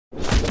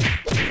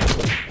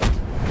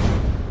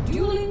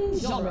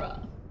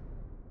genre.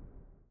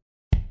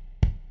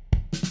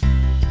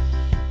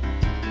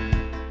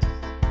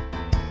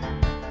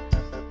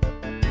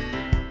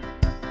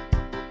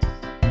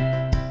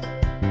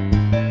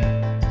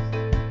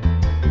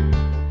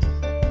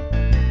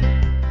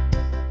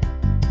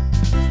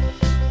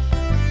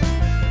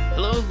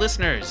 Hello,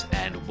 listeners,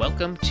 and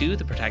welcome to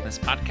the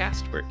Protagonist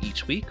Podcast, where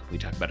each week we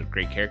talk about a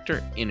great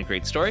character in a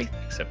great story,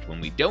 except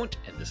when we don't,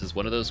 and this is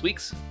one of those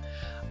weeks.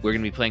 We're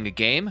going to be playing a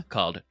game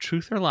called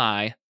Truth or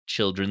Lie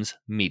Children's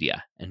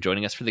Media. And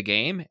joining us for the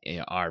game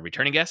are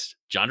returning guest,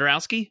 John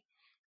Dorowski.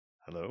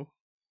 Hello.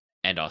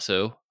 And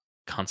also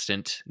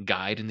constant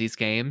guide in these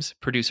games,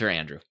 producer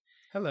Andrew.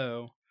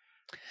 Hello.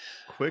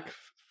 Quick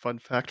fun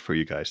fact for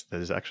you guys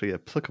that is actually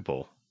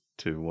applicable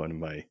to one of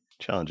my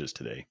challenges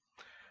today.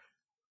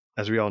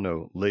 As we all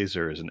know,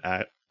 LASER is an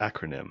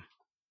acronym,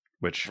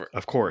 which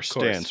of course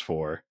stands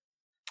for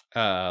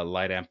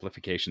Light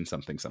amplification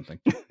something.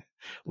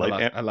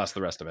 I lost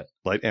the rest of it.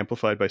 light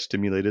amplified by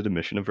stimulated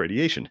emission of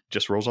radiation.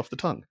 Just rolls off the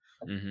tongue.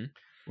 Mm-hmm.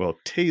 Well,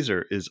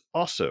 TASER is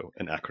also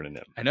an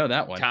acronym. I know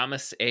that one.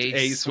 Thomas A.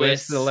 A.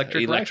 Swiss Swiss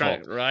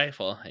electronic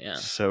rifle. Yeah.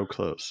 So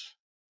close.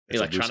 It's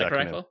a loose Electronic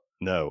acronym. rifle?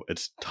 No,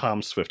 it's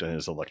Tom Swift and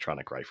his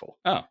electronic rifle.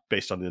 Oh.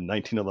 Based on the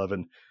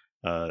 1911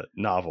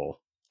 novel,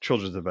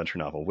 children's adventure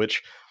novel,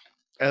 which,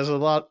 as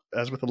with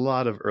a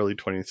lot of early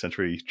 20th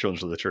century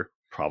children's literature,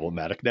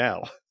 problematic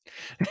now.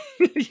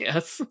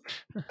 Yes.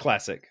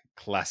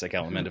 Classic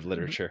element of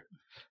literature.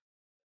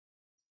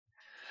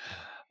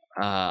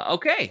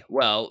 Okay,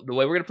 well, the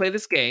way we're going to play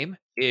this game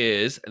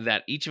is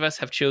that each of us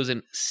have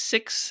chosen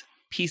 6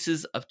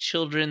 pieces of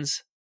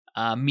children's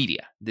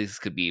media. This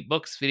could be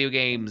books, video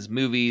games,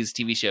 movies,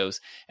 TV shows,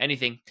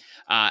 anything.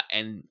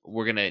 And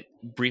we're going to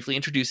briefly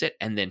introduce it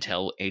and then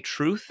tell a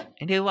truth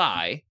and a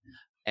lie.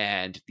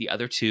 And the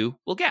other two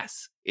will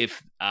guess.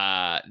 If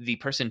the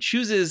person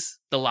chooses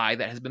the lie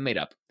that has been made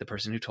up, the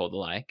person who told the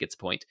lie gets a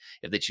point.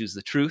 If they choose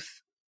the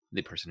truth,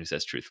 the person who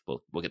says truth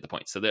will get the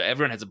points. So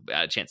everyone has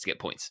a chance to get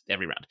points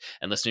every round.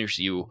 And listeners,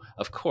 you,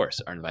 of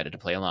course, are invited to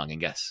play along and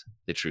guess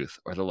the truth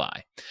or the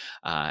lie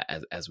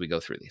as we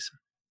go through these.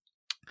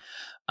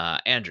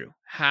 Andrew,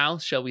 how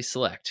shall we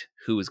select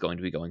who is going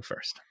to be going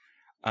first?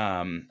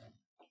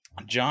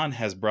 John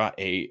has brought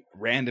a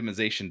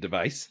randomization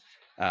device,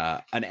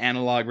 an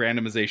analog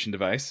randomization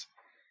device,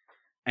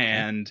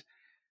 and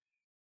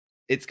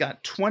it's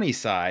got 20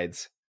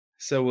 sides.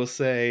 So we'll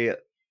say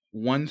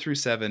 1 through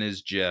 7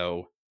 is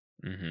Joe,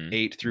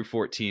 8 through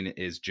 14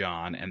 is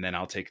John, and then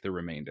I'll take the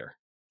remainder.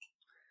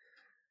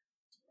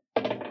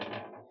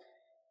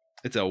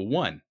 It's a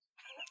 1.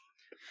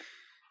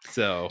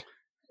 So,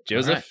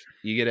 Joseph, right.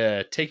 You get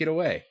to take it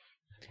away.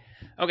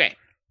 Okay.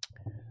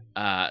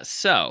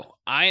 So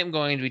I am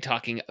going to be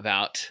talking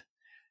about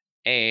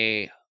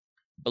a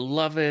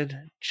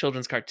beloved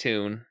children's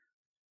cartoon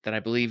that I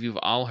believe you've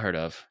all heard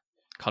of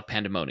called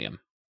Pandemonium.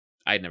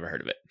 I'd never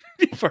heard of it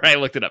before I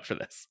looked it up for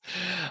this.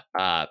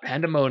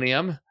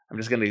 Pandemonium. I'm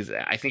just going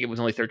to, I think it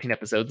was only 13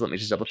 episodes. Let me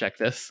just double check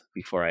this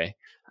before I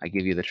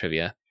give you the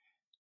trivia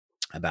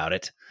about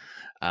it.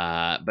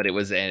 But it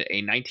was a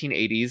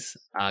 1980s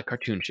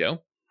cartoon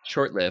show,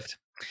 short-lived.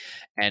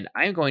 And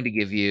I'm going to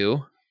give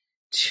you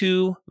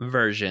 2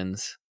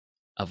 versions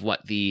of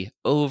what the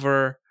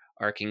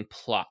overarching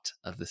plot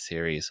of the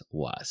series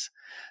was.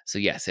 So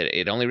yes,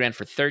 it only ran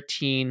for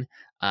 13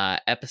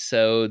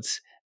 episodes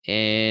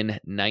in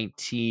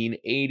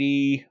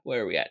 1980.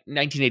 Where are we at?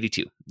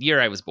 1982, year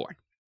I was born.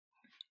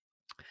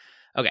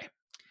 Okay.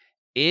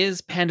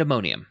 Is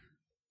Pandemonium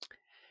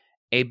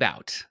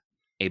about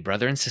a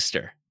brother and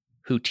sister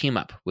who team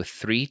up with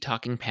 3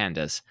 talking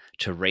pandas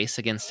to race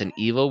against an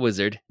evil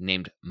wizard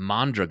named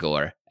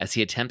Mondragor as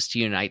he attempts to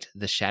unite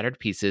the shattered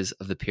pieces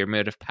of the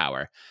Pyramid of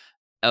Power?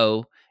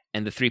 Oh,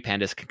 and the 3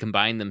 pandas can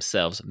combine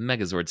themselves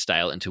Megazord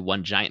style into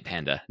one giant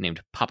panda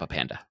named Papa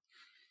Panda.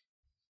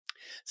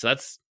 So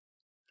that's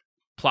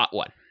plot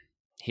 1.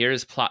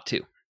 Here's plot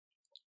 2.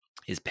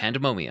 Is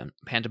Pandemonium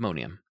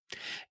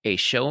a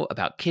show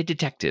about kid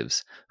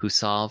detectives who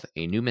solve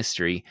a new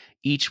mystery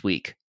each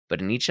week,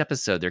 but in each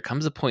episode there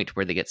comes a point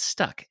where they get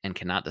stuck and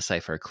cannot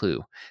decipher a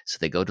clue. So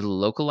they go to the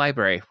local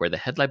library where the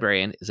head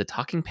librarian is a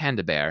talking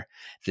panda bear.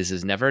 This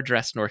is never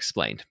addressed nor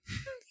explained.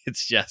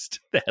 It's just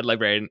the head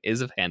librarian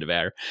is a panda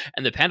bear,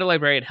 and the panda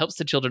librarian helps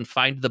the children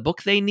find the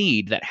book they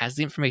need that has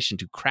the information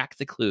to crack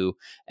the clue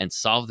and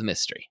solve the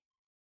mystery.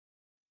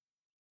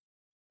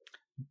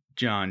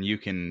 John, you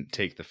can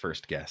take the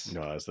first guess.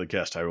 No, as the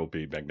guest, I will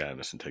be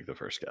magnanimous and take the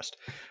first guest.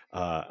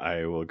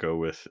 I will go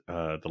with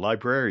the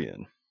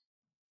librarian.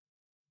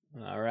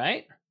 All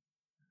right.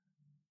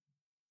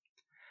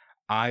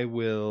 I'm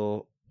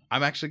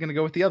actually going to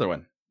go with the other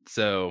one.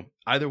 So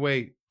either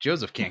way,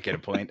 Joseph can't get a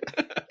point.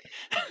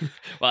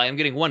 Well, I'm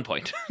getting 1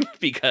 point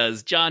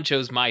because John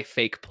chose my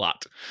fake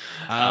plot.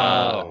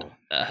 Oh.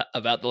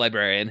 About the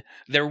librarian.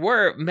 There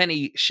were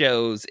many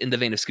shows in the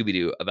vein of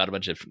Scooby-Doo about a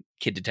bunch of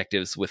kid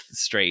detectives with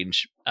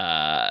strange,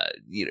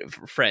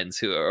 friends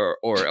who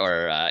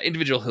or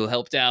individual who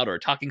helped out, or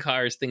talking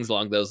cars, things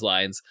along those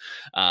lines.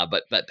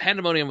 But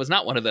Pandemonium was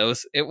not one of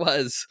those. It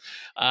was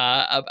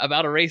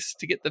about a race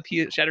to get the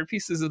shattered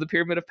pieces of the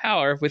Pyramid of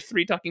Power with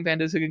 3 talking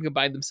pandas who can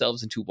combine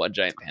themselves into one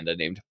giant panda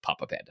named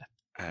Papa Panda.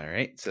 All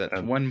right, so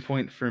that's 1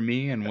 point for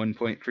me and 1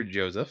 point for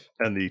Joseph.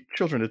 And the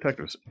children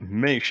detectives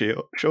may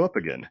show up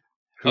again.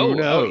 Who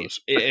knows?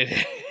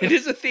 It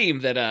is a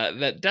theme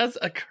that does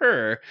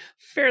occur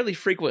fairly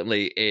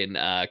frequently in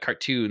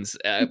cartoons,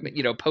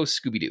 post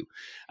Scooby-Doo.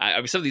 I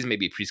mean, some of these may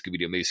be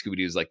pre-Scooby-Doo. Maybe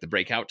Scooby-Doo is like the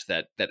breakout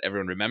that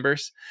everyone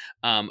remembers.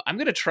 I'm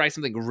going to try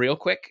something real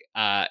quick.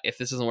 If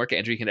this doesn't work,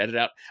 Andrew, you can edit it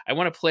out. I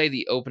want to play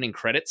the opening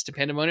credits to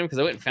Pandemonium because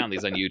I went and found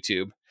these on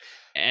YouTube.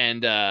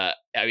 And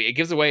it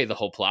gives away the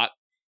whole plot.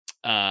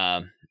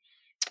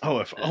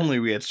 If only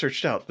we had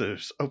searched out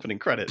those opening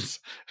credits.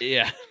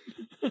 Yeah.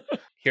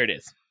 Here it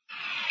is.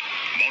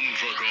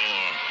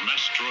 Mondragor,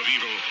 master of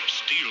evil,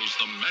 steals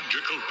the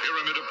magical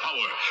Pyramid of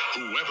Power.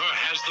 Whoever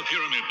has the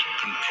pyramid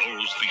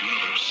controls the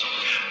universe.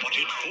 But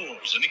it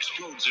forms and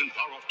explodes in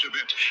far-off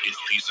Tibet,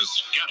 its pieces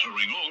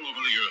scattering all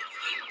over the earth.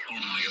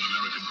 Only an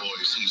American boy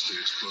sees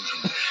the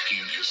explosion. He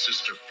and his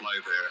sister fly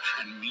there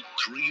and meet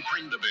 3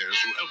 panda bears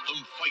who help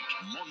them fight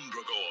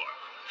Mondragor.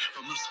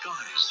 From the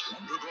skies,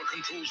 Mondragor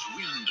controls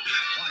wind,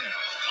 fire,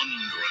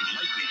 thunder, and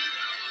lightning.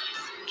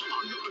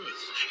 On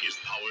Earth, his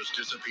powers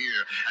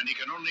disappear, and he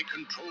can only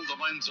control the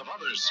minds of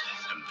others,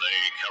 and they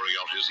carry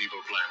out his evil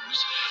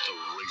plans. The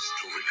race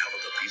to recover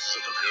the pieces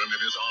of the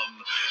pyramid is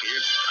on.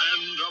 It's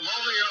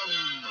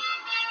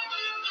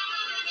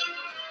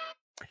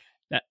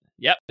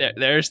Pandemonium!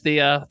 There's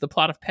the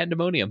plot of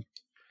Pandemonium.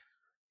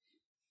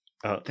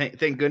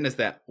 Thank goodness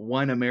that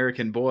one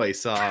American boy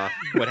saw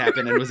what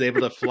happened and was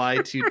able to fly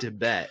to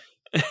Tibet.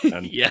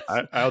 And Yes.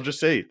 I'll just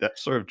say that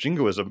sort of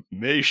jingoism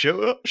may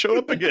show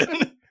up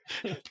again.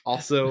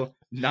 Also,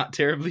 not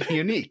terribly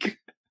unique.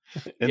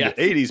 In Yes.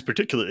 the 80s,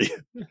 particularly.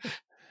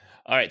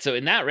 All right, so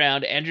in that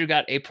round, Andrew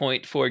got a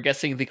point for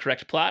guessing the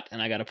correct plot,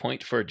 and I got a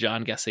point for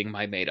John guessing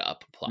my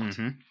made-up plot.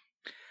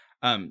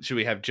 Mm-hmm. Should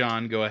we have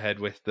John go ahead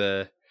with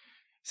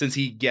since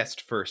he guessed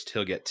first,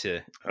 he'll get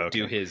to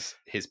do his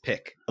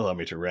pick. Allow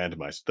me to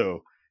randomize.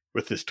 Though,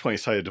 with this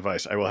 20-sided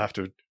device, I will have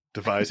to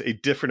devise a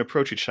different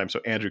approach each time so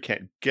Andrew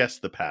can't guess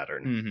the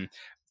pattern.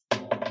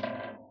 Mm-hmm.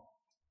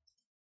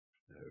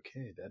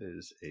 Okay, that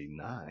is a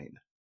 9.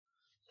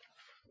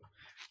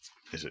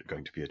 Is it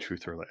going to be a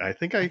truth or lie? I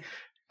think I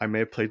may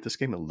have played this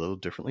game a little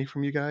differently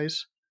from you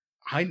guys.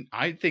 I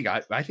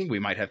think we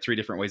might have 3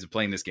 different ways of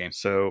playing this game.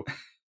 So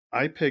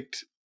I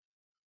picked.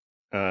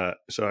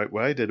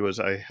 What I did was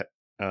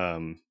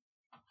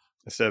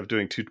instead of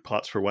doing 2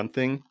 plots for one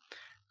thing,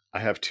 I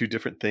have 2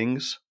 different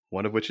things.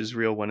 One of which is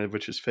real, one of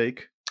which is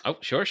fake. Oh,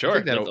 sure.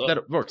 I think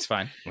that works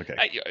fine. Okay,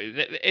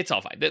 It's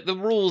all fine. The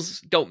rules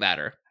don't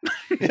matter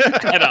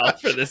at all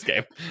for this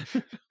game.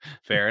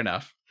 Fair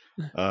enough.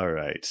 all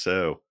right.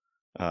 So,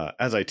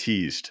 as I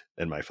teased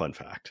in my fun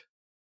fact,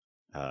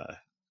 I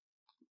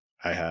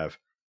have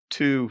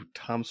 2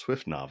 Tom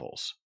Swift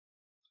novels,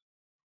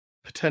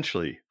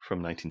 potentially from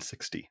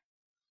 1960.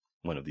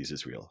 One of these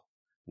is real,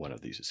 one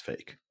of these is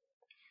fake.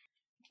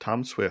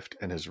 Tom Swift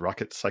and his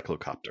rocket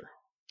cyclocopter.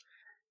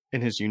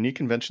 In his unique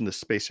invention, the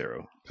Space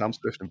Arrow, Tom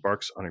Swift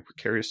embarks on a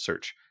precarious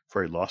search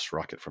for a lost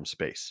rocket from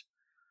space.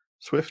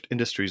 Swift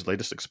Industries'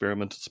 latest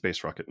experimental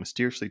space rocket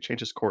mysteriously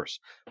changes course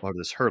while it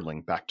is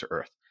hurtling back to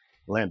Earth,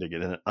 landing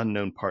in an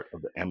unknown part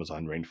of the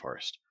Amazon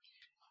rainforest.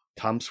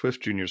 Tom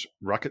Swift Jr.'s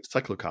rocket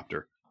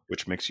cyclocopter,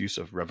 which makes use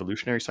of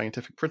revolutionary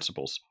scientific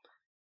principles,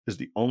 is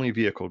the only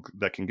vehicle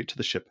that can get to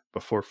the ship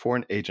before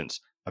foreign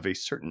agents of a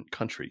certain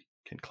country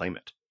can claim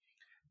it.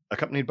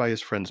 Accompanied by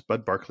his friends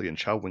Bud Barkley and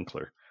Chow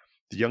Winkler,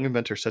 the young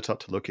inventor sets out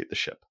to locate the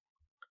ship.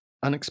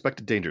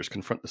 Unexpected dangers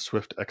confront the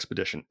Swift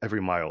expedition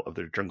every mile of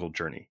their jungle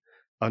journey.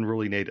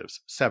 Unruly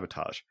natives,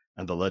 sabotage,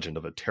 and the legend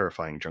of a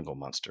terrifying jungle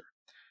monster.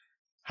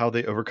 How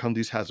they overcome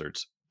these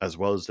hazards, as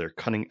well as their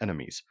cunning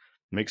enemies,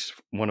 makes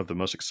one of the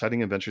most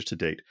exciting adventures to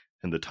date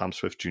in the Tom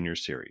Swift Jr.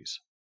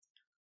 series.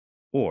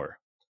 Or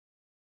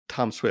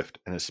Tom Swift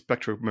and his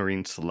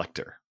Spectromarine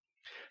Selector.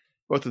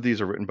 Both of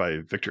these are written by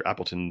Victor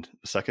Appleton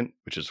II,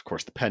 which is, of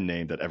course, the pen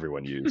name that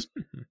everyone used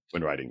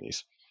when writing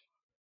these.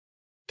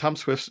 Tom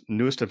Swift's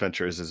newest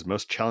adventure is his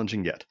most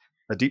challenging yet,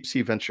 a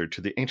deep-sea venture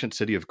to the ancient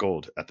city of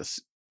gold at the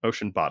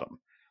ocean bottom.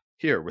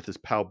 Here, with his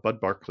pal Bud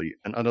Barkley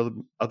and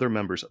other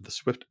members of the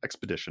Swift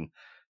expedition,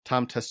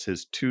 Tom tests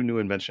his 2 new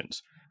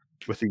inventions.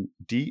 With the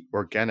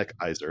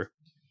De-Organicizer,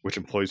 which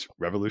employs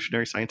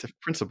revolutionary scientific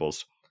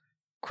principles,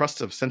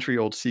 crusts of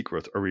century-old sea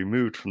growth are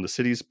removed from the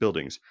city's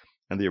buildings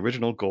and the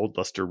original gold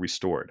luster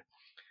restored.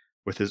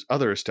 With his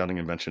other astounding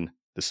invention,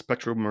 the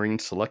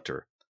Spectromarine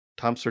Selector,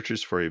 Tom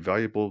searches for a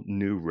valuable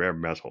new rare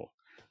metal.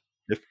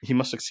 He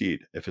must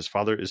succeed if his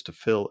father is to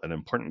fill an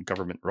important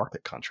government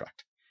rocket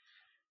contract.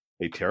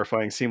 A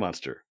terrifying sea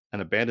monster,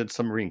 an abandoned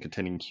submarine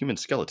containing human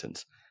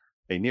skeletons,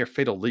 a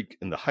near-fatal leak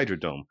in the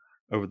Hydrodome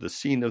over the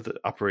scene of the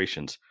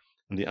operations,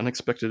 and the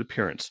unexpected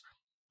appearance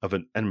of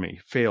an enemy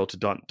fail to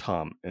daunt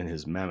Tom in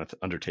his mammoth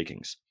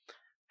undertakings.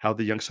 How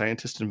the young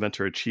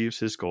scientist-inventor achieves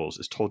his goals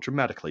is told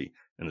dramatically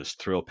in this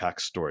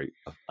thrill-packed story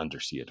of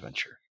undersea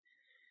adventure.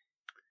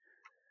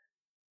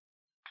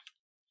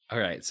 All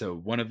right, so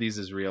one of these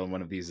is real and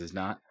one of these is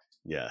not.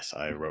 Yes,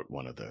 I wrote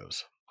one of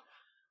those.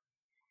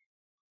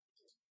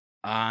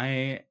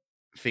 I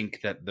think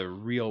that the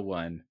real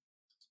one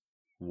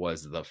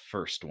was the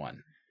first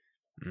one.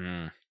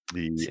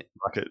 The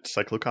rocket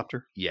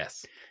cyclocopter?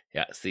 Yes.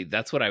 Yeah, see,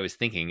 that's what I was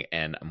thinking,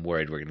 and I'm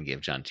worried we're going to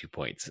give John 2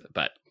 points.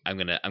 But I'm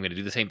gonna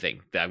do the same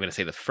thing. I'm gonna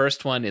say the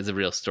first one is a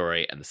real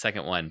story, and the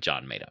second one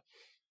John made up.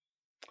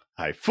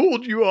 I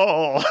fooled you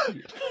all!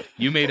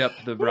 You made up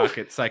the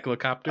rocket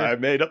cyclocopter? I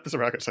made up this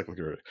rocket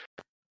cyclocopter.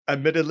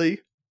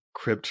 Admittedly,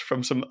 cribbed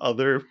from some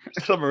other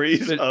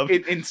summaries of...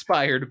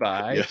 Inspired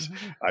by... Yes,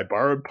 I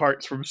borrowed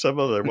parts from some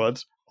other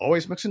ones.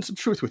 Always mixing some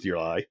truth with your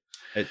lie.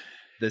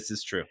 This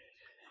is true.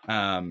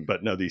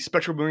 But no, the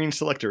Spectral Marine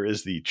Selector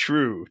is the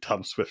true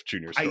Tom Swift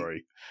Jr.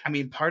 story. I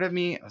mean, part of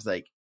me, I was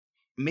like,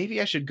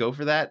 maybe I should go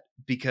for that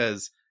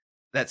because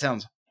that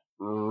sounds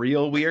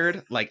real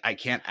weird. Like, I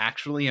can't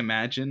actually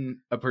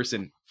imagine a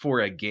person for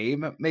a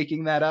game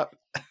making that up.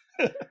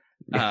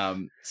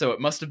 So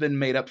it must have been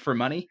made up for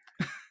money.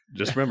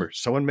 Just remember,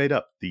 someone made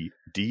up the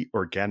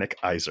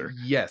de-organicizer.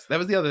 Yes, that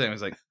was the other thing. I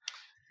was like,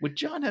 would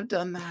John have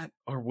done that,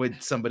 or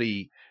would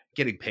somebody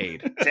getting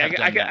paid? See,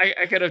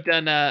 I could have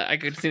done. I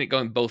could have seen it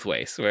going both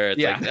ways, where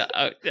it's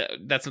like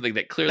that's something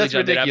that clearly That's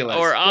John made up, ridiculous.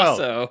 or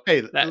also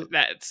Hey,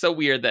 that's so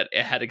weird that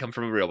it had to come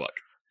from a real book.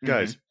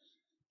 guys,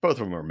 both of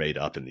them were made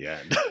up in the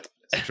end.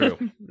 It's true.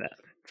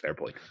 Fair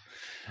point.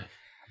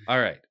 All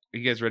right, are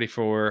you guys ready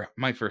for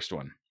my first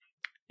one?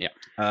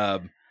 Yeah.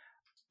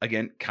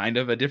 Again, kind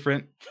of a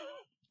different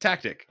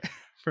tactic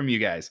from you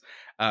guys.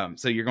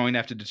 So you're going to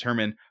have to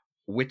determine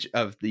which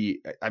of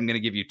the... I'm going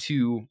to give you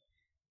 2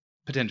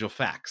 potential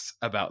facts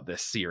about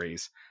this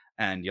series,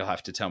 and you'll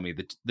have to tell me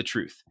the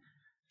truth.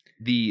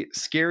 The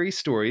Scary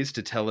Stories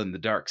to Tell in the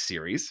Dark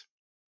series,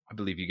 I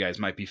believe you guys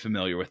might be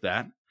familiar with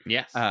that,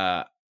 Yes.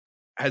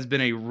 has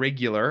been a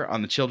regular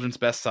on the children's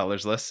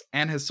bestsellers list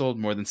and has sold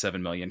more than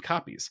 7 million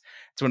copies.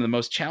 It's one of the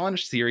most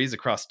challenged series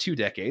across 2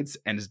 decades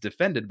and is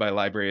defended by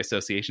library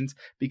associations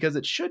because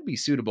it should be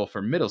suitable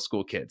for middle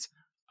school kids.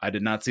 I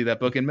did not see that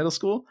book in middle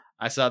school.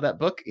 I saw that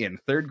book in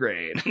 3rd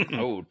grade.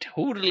 Oh,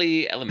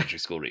 totally elementary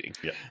school reading.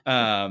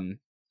 Yeah.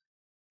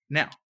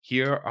 Now,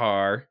 here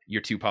are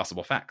your 2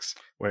 possible facts.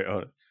 Wait,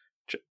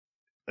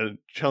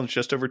 challenge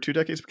just over 2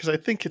 decades? Because I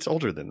think it's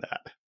older than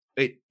that.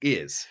 It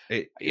is.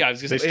 I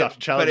was They just stopped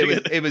challenging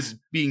it. It was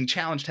being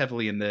challenged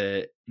heavily in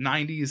the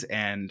 90s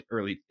and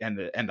early and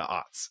the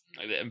aughts.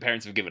 and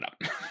parents have given up.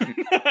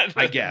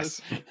 I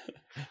guess.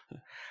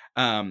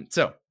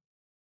 So,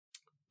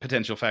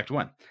 potential fact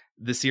 1.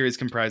 The series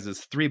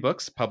comprises 3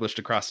 books published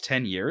across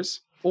 10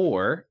 years,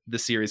 or the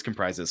series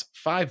comprises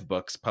 5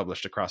 books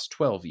published across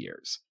 12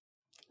 years.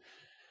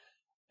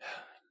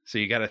 So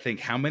you got to think,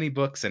 how many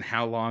books and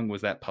how long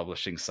was that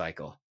publishing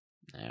cycle?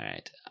 All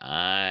right.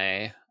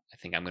 I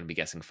think I'm going to be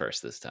guessing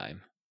first this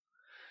time.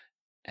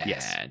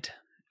 Yes. And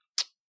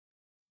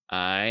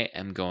I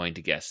am going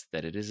to guess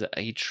that it is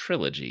a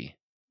trilogy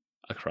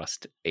across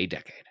a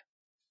decade.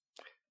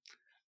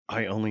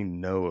 I only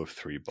know of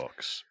 3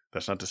 books.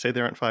 That's not to say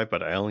there aren't 5,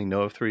 but I only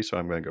know of 3, so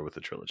I'm going to go with the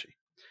trilogy.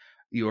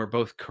 You are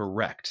both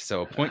correct.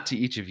 So a point to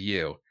each of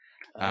you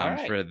All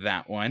right. for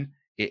that one.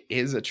 It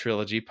is a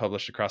trilogy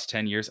published across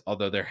 10 years,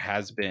 although there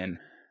has been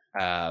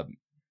an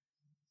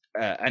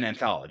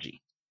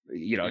anthology,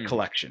 a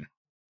collection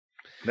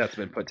that's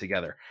been put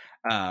together.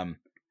 But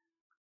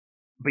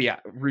yeah,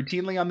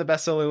 routinely on the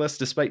bestseller list,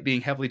 despite being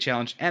heavily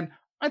challenged, and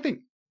I think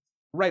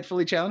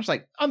rightfully challenged,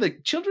 like on the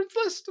children's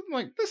list, I'm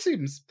like, this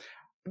seems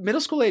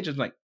middle school age. I'm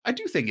like, I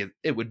do think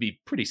it would be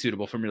pretty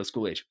suitable for middle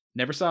school age.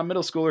 Never saw a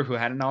middle schooler who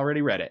hadn't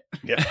already read it.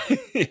 Yeah.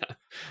 Yeah.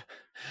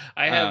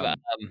 I have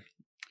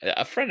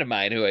a friend of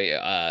mine who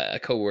a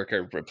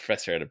coworker, a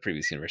professor at a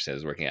previous university I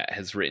was working at,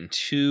 has written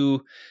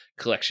 2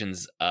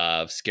 collections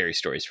of scary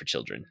stories for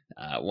children.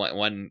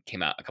 One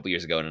came out a couple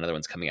years ago, and another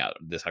one's coming out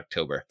this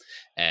October.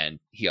 And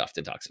he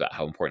often talks about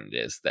how important it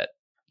is that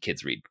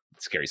kids read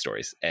scary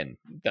stories, and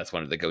that's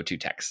one of the go-to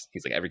texts.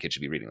 He's like, every kid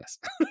should be reading this.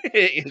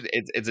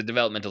 It's a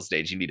developmental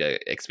stage you need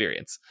to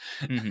experience.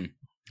 Mm-hmm.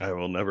 I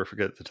will never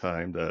forget the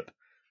time that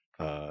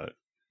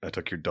I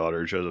took your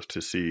daughter Joseph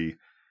to see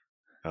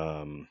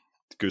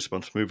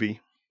Goosebumps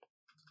movie,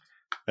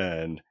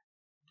 and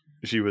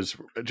she was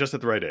just at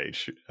the right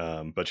age,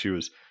 but she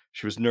was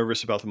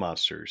nervous about the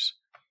monsters,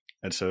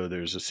 and so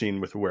there's a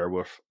scene with a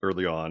werewolf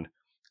early on,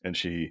 and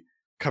she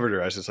covered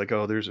her eyes. It's like,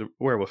 oh, there's a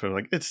werewolf, and I'm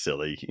like, it's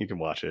silly, you can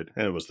watch it.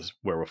 And it was this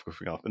werewolf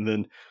goofing off, and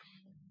then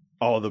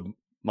all the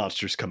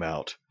monsters come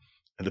out,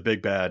 and the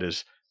big bad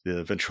is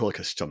the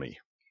ventriloquist dummy,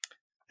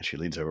 and she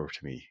leans over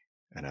to me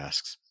and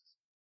asks,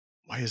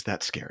 why is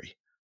that scary?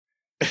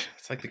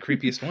 It's like the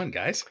creepiest one,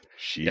 guys.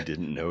 She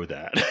didn't know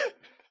that.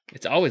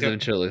 It's always a Yep.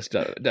 ventriloquist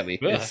dummy.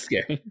 Ugh. It's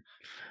scary.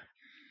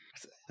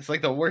 It's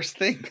like the worst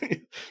thing.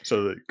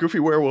 So the goofy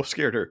werewolf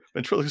scared her.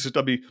 Ventriloquist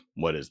dummy,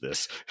 what is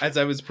this? As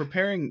I was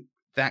preparing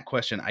that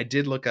question, I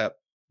did look up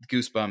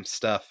Goosebumps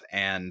stuff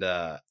and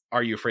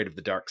Are You Afraid of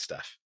the Dark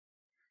stuff.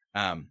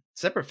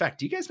 Separate fact,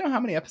 do you guys know how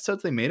many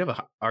episodes they made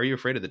of Are You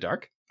Afraid of the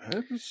Dark?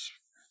 It was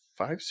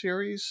 5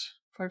 seasons,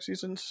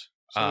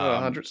 so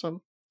 100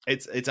 some.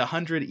 It's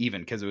 100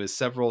 even because it was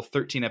several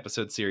 13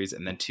 episode series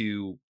and then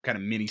 2 kind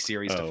of mini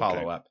series to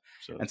follow up.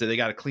 So And so they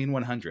got a clean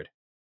 100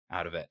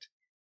 out of it.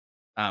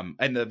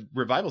 And the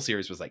revival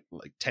series was like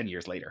 10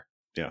 years later.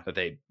 Yeah. That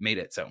they made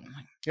it. So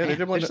yeah, they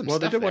did one. there's some Well,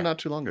 they stuff did one there. not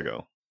too long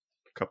ago,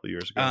 a couple of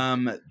years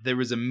ago. There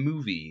was a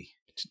movie.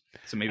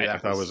 So maybe I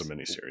that thought it was a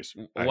miniseries.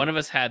 One of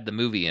us had the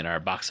movie in our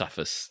box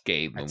office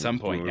game At when some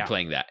when point, we were yeah.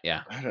 playing that.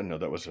 Yeah. I didn't know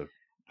that was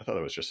I thought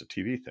it was just a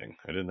TV thing.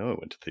 I didn't know it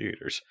went to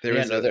theaters. There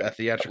Yeah, was no, a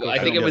theatrical. Well, I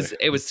think don't it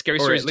get was Scary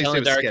Or Stories at to least Tell it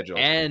in the was Dark scheduled.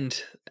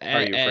 and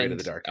Are You Afraid of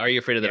the Dark? Are You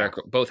Afraid of the Yeah.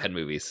 Dark? Both had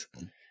movies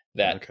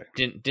that Okay.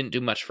 didn't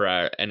do much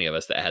for any of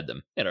us that had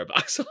them in our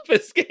box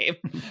office game.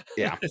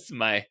 Yeah. It's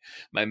my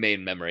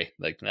main memory.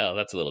 Like, oh,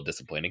 that's a little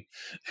disappointing.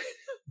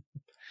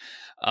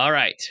 All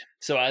right.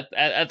 So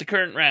at the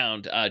current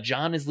round,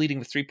 John is leading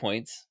with 3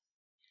 points.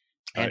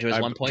 Andrew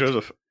has 1 point.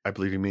 Joseph, I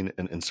believe you mean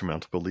an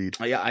insurmountable lead.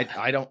 Yeah,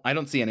 I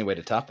don't see any way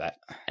to top that.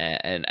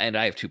 and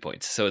I have 2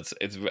 points, so it's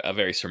a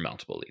very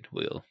surmountable lead.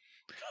 We'll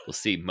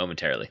see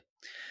momentarily.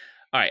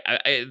 All right,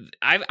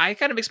 I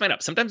kind of mix mine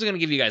up. Sometimes I'm going to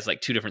give you guys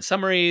like 2 different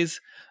summaries,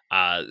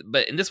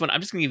 but in this one, I'm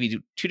just going to give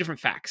you 2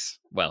 different facts.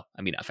 Well,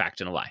 I mean, a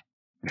fact and a lie.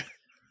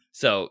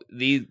 So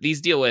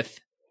these deal with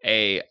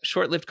a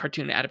short-lived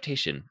cartoon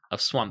adaptation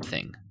of Swamp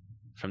Thing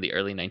from the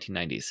early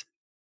 1990s.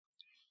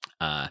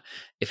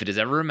 If it is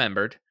ever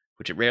remembered,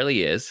 which it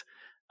rarely is,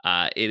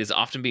 it is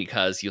often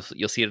because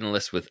you'll see it in a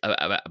list with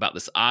about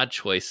this odd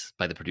choice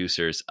by the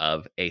producers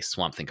of a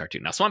Swamp Thing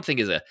cartoon. Now, Swamp Thing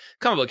is a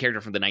comic book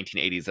character from the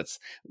 1980s. That's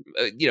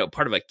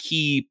part of a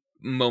key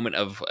moment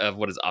of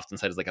what is often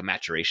said as like a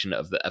maturation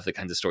of the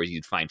kinds of stories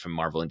you'd find from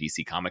Marvel and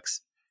DC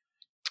comics.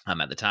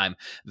 At the time,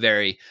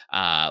 very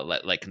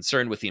like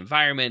concerned with the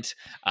environment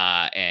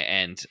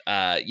and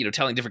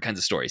telling different kinds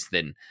of stories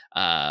than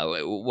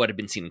what had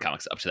been seen in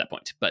comics up to that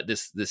point. But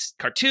this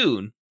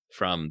cartoon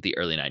from the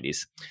early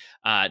 90s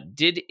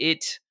did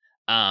it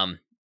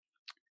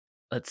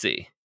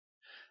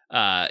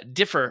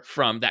differ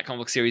from that comic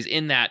book series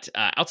in that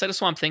outside of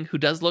Swamp Thing, who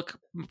does look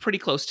pretty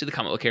close to the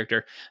comic book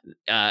character,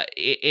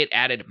 it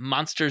added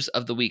monsters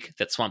of the week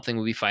that Swamp Thing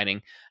will be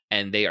fighting,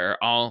 and they are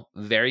all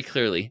very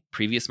clearly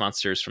previous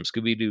monsters from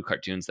Scooby-Doo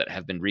cartoons that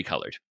have been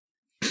recolored.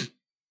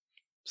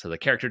 So the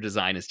character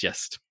design is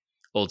just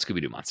old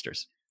Scooby-Doo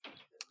monsters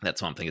that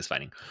Swamp Thing is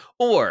fighting.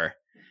 Or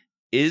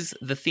is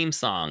the theme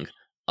song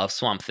of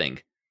Swamp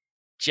Thing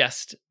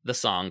just the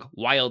song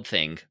Wild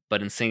Thing,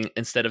 but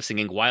instead of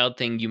singing Wild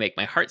Thing, You Make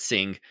My Heart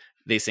Sing,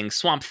 they sing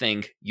Swamp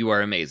Thing, You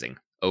Are Amazing,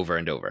 over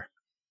and over?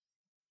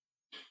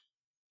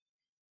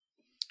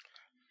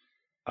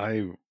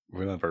 I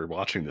remember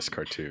watching this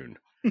cartoon.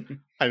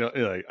 I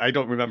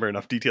don't remember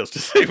enough details to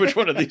say which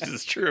one of these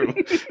is true.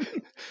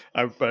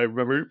 But I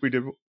remember we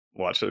did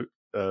watch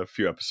a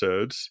few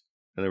episodes,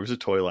 and there was a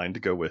toy line to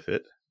go with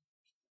it.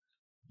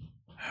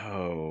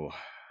 Oh,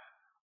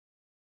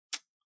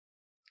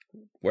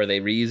 Were they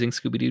reusing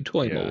Scooby-Doo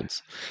toy Yeah.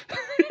 molds?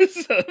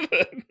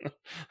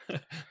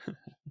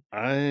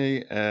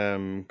 I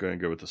am going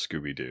to go with the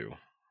Scooby-Doo.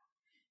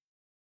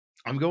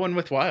 I'm going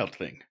with Wild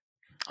Thing.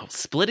 Oh,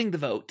 splitting the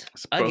vote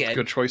It's both again.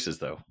 good choices,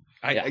 though.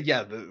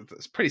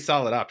 It's pretty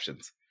solid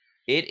options.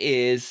 It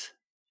is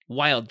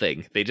Wild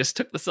Thing. They just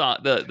took the song,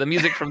 the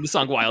music from the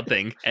song Wild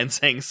Thing, and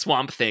sang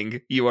Swamp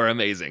Thing, You Are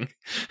Amazing.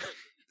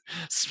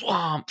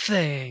 Swamp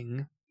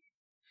Thing.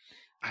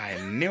 I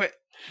knew it.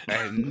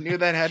 I knew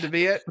that had to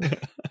be it.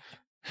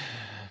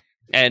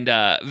 And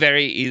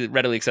very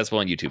readily accessible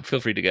on YouTube. Feel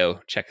free to go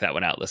check that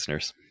one out,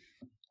 listeners.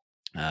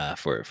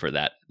 For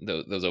that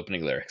those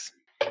opening lyrics.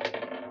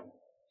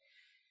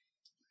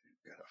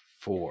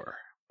 4.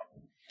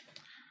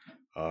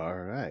 All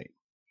right.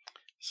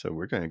 So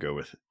we're going to go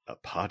with a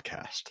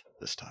podcast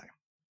this time.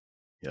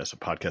 Yes, a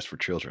podcast for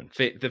children.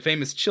 The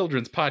famous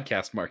children's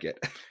podcast market.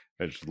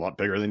 It's a lot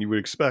bigger than you would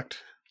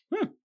expect.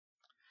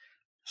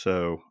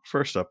 So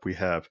first up, we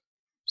have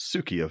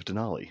Suki of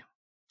Denali.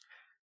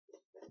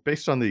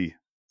 Based on the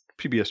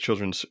PBS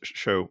children's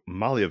show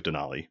Molly of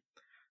Denali,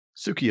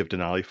 Suki of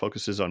Denali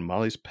focuses on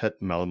Molly's pet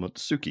Malamute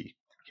Suki,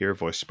 here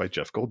voiced by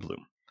Jeff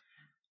Goldblum.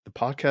 The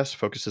podcast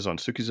focuses on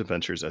Suki's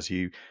adventures as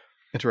he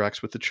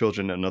interacts with the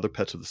children and other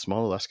pets of the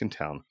small Alaskan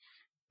town,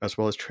 as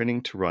well as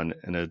training to run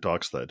in a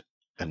dog sled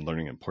and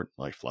learning important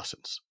life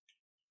lessons.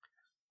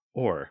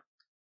 Or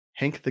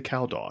Hank the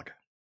Cow Dog.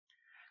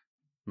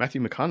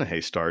 Matthew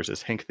McConaughey stars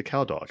as Hank the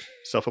Cow Dog,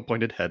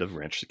 self-appointed head of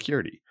ranch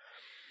security.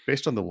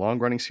 Based on the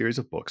long-running series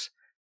of books,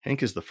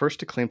 Hank is the first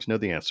to claim to know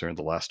the answer and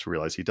the last to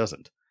realize he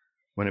doesn't.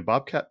 When a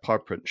bobcat paw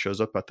print shows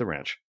up at the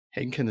ranch,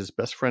 Hank and his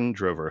best friend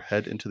Drover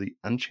head into the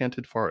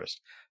enchanted forest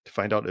to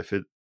find out if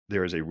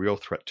there is a real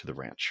threat to the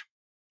ranch.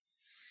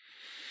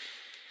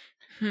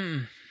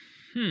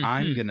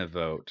 I'm going to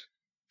vote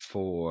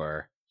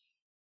for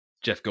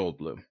Jeff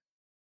Goldblum.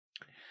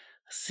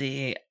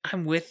 See,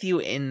 I'm with you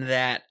in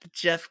that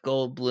Jeff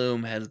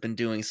Goldblum has been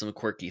doing some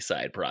quirky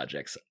side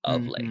projects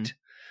of late.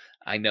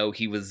 I know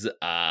he was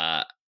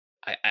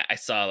I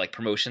saw like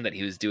promotion that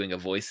he was doing a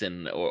voice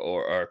in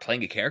or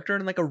playing a character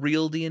in like a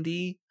real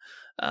D&D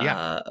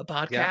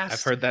podcast. Yeah,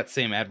 I've heard that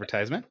same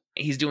advertisement.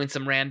 He's doing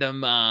some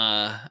random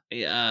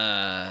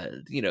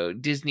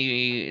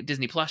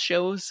Disney Plus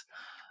shows.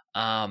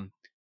 But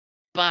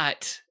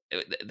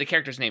the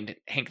character's named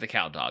Hank the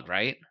Cowdog,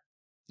 right?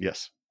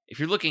 Yes. If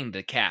you're looking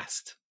to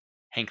cast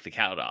Hank the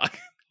Cowdog,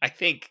 I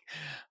think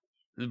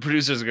the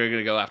producers are going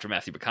to go after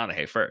Matthew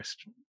McConaughey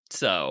first.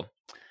 So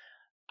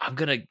I'm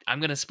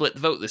gonna split the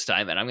vote this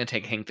time, and I'm gonna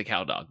take Hank the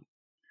Cowdog.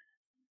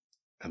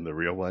 And the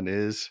real one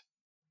is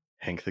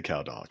Hank the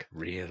Cowdog.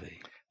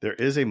 Really? There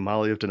is a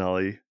Molly of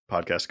Denali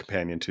podcast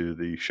companion to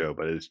the show,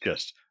 but it's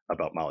just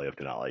about Molly of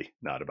Denali,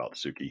 not about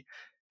Suki.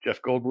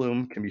 Jeff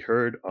Goldblum can be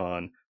heard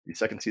on the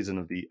second season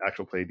of the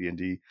Actual Play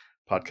D&D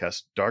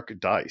podcast Dark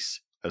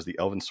Dice as the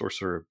elven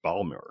sorcerer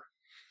Balmer.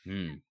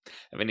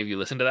 Have any of you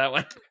listened to that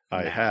one?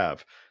 I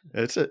have.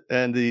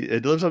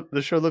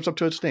 The show lives up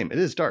to its name. It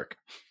is dark.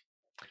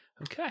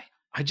 Okay.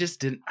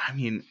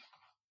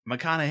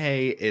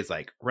 McConaughey is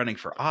like running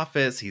for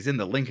office. He's in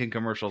the Lincoln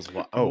commercials.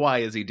 Why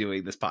is he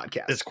doing this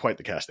podcast? It's quite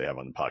the cast they have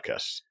on the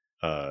podcast.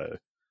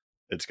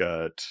 It's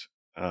got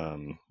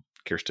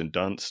Kirsten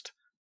Dunst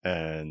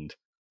and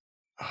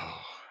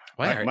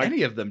why are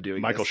any of them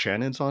doing Michael this?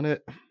 Shannon's on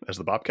it as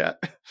the Bobcat.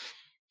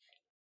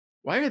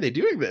 Why are they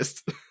doing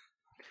this?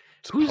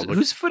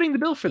 Who's footing the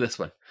bill for this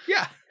one?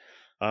 Yeah.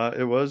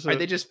 It was. Are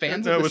they just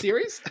fans of the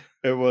series?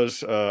 It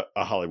was a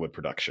Hollywood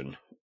production.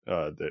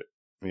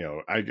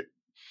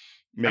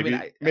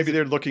 Maybe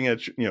they're looking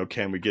at,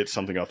 can we get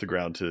something off the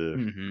ground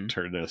to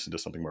turn this into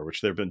something more,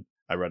 which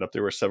I read up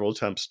there were several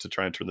attempts to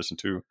try and turn this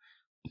into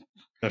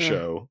a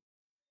show.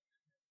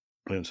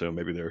 And so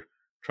maybe they're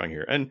trying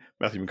here. And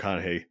Matthew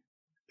McConaughey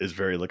is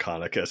very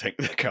laconic as Hank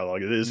the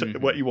Cowdog. It is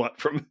what you want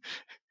from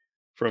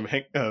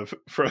Matthew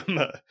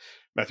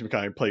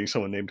McConaughey playing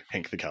someone named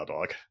Hank the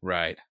Cowdog.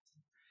 Right.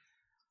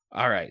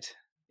 All right.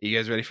 You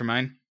guys ready for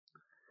mine?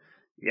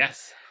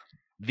 Yes.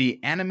 The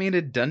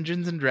animated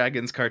Dungeons and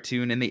Dragons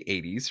cartoon in the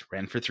 80s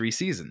ran for 3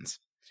 seasons.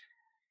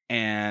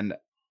 And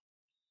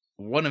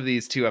one of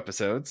these 2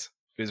 episodes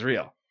is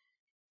real.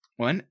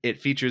 One, it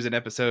features an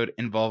episode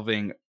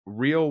involving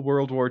real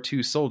World War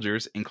II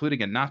soldiers,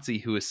 including a Nazi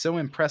who is so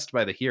impressed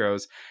by the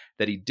heroes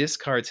that he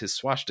discards his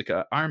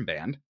swastika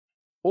armband.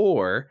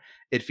 Or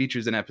it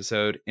features an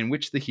episode in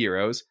which the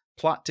heroes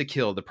plot to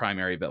kill the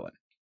primary villain.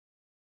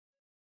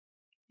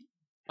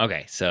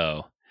 Okay,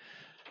 so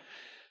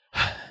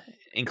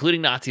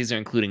including Nazis or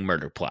including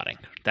murder plotting?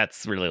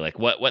 That's really like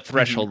what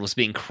threshold was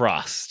being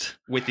crossed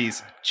with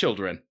these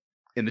children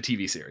in the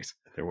TV series.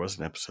 There was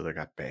an episode that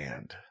got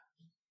banned.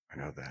 I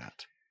know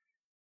that.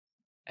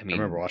 I mean, I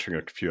remember watching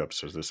a few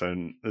episodes of this,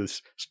 and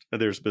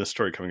there's been a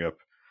story coming up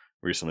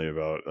recently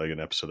about like an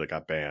episode that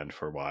got banned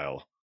for a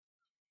while.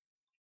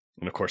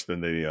 And of course,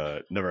 then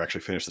they never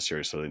actually finished the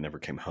series, so they never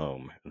came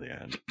home in the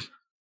end.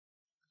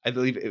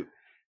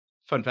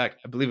 Fun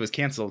fact, I believe it was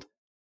canceled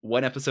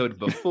one episode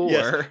before.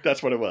 Yes,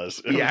 that's what it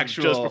was. It was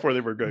just before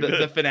they were going.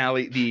 The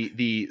finale,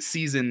 the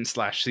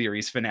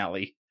season/series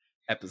finale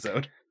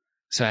episode.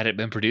 So had it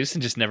been produced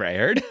and just never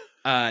aired?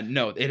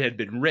 No, it had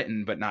been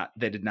written, but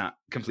they did not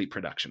complete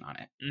production on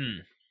it.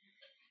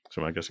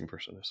 So am I guessing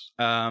first on this?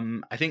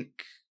 I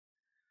think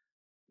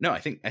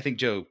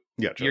Joe.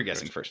 Yeah, Joe, you're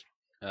guessing first.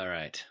 All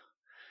right.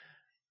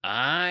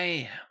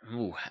 I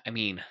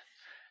mean,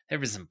 there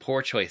have been some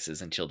poor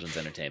choices in children's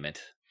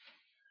entertainment.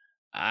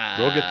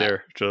 We'll get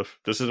there, Jeff.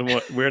 This isn't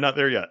what we're not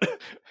there yet.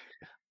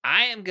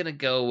 I am gonna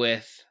go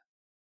with.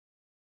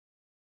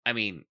 I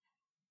mean,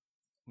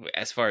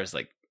 as far as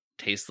like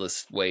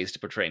tasteless ways to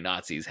portray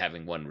Nazis,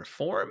 having one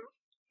reform.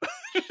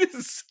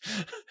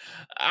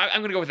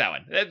 I'm gonna go with that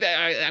one.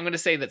 I'm gonna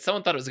say that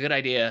someone thought it was a good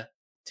idea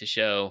to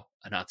show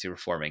a Nazi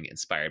reforming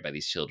inspired by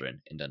these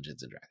children in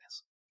Dungeons and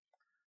Dragons.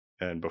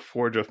 And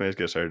before Jeff made his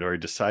guess, I had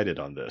already decided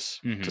on this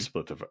to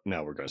split the vote.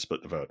 Now we're going to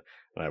split the vote.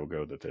 And I will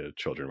go that the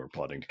children were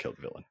plotting to kill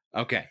the villain.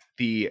 Okay.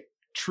 The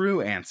true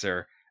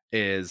answer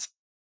is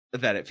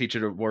that it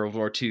featured a World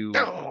War II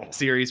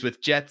series with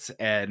jets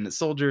and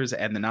soldiers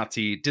and the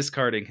Nazi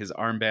discarding his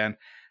armband.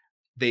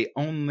 They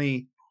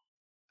only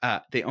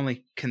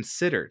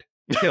considered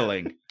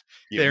killing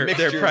their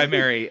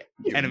primary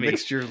enemy.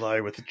 Mixed your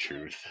lie with the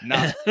truth.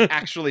 Not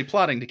actually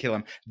plotting to kill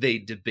him. They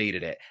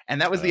debated it.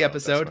 And that was the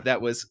episode that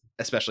was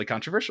especially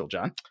controversial,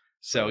 John.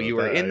 So you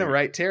were in the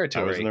right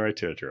territory. I was in the right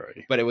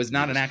territory. But it was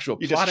not an actual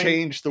plotting. You just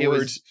changed the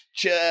words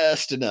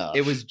just enough.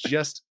 It was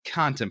just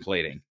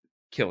contemplating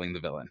killing the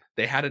villain.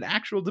 They had an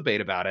actual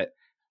debate about it,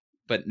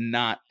 but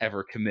not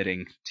ever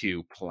committing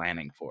to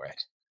planning for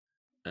it.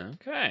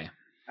 Okay.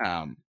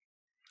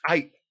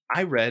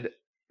 I read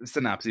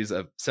synopses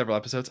of several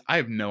episodes. I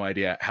have no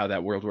idea how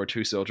that World War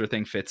II soldier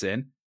thing fits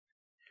in.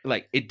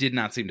 Like, it did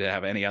not seem to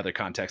have any other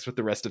context with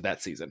the rest of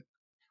that season.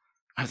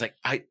 I was like,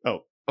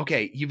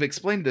 okay, you've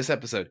explained this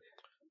episode,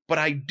 but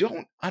I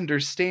don't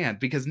understand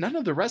because none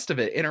of the rest of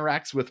it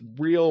interacts with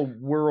real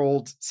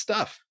world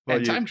stuff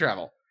and time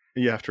travel.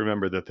 You have to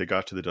remember that they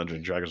got to the Dungeons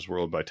and Dragons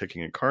world by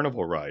taking a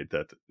carnival ride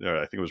that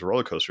I think it was a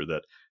roller coaster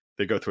that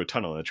they go through a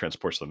tunnel and it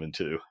transports them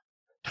into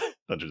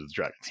Dungeons and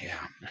Dragons.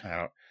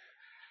 Yeah,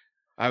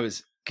 I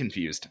was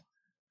confused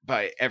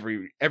by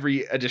every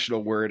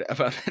additional word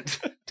about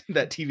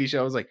that TV show.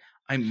 I was like,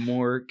 I'm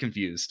more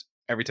confused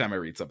every time I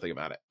read something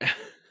about it.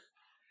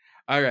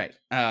 All right,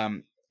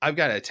 I've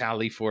got a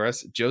tally for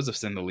us.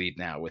 Joseph's in the lead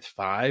now with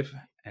 5.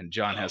 And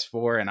John has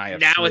 4, and I have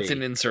 3. Now it's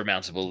an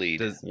insurmountable lead.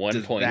 Does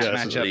 1 point that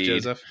Yes, match up, lead.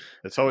 Joseph?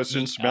 It's always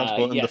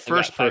insurmountable in Yes, the I got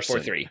first 5, person.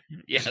 4, 3.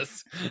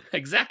 Yes,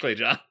 exactly,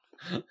 John.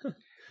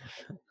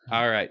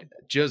 All right,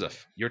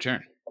 Joseph, your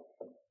turn.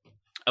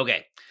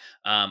 Okay.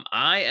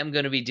 I am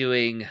going to be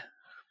doing.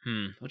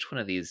 Which one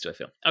of these do I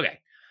film?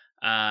 Okay.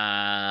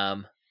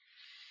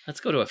 Let's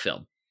go to a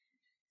film.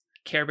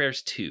 Care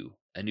Bears 2: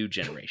 A New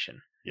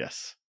Generation.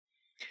 Yes.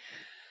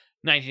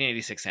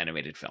 1986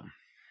 animated film.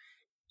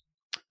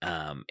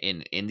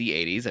 In the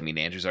 80s, I mean,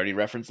 Andrew's already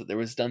referenced that there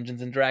was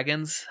Dungeons and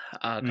Dragons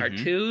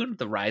cartoon,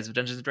 The Rise of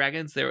Dungeons and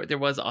Dragons. There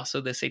was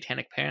also the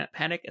Satanic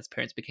Panic as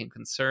parents became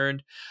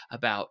concerned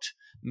about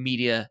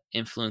media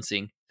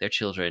influencing their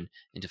children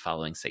into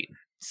following Satan.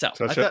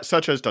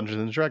 Such as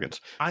Dungeons and Dragons.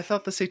 I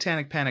thought the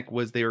Satanic Panic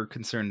was they were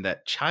concerned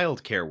that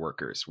child care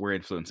workers were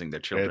influencing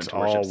their children It's to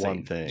worship all Satan.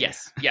 one thing.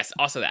 Yes,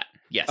 also that.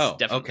 Yes, Oh,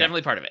 okay.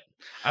 definitely part of it.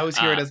 I always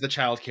hear it as the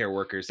child care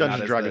workers. Dungeons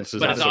not and Dragons as is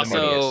the, But it's not as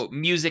also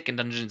music and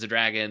Dungeons and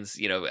Dragons.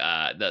 You know,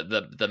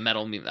 the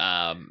metal,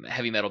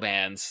 heavy metal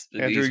bands.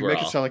 Andrew, These you were make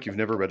all, it sound like you've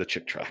never read a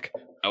Chick track.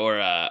 or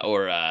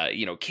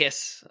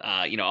Kiss.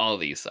 All of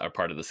these are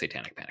part of the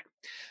Satanic Panic.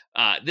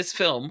 This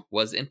film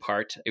was in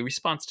part a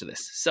response to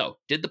this. So,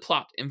 did the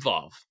plot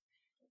involve?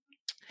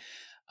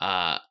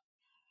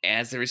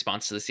 As a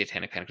response to the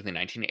Satanic Panic in the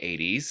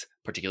 1980s,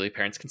 particularly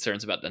parents'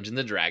 concerns about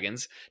Dungeons &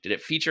 Dragons, did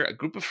it feature a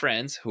group of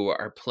friends who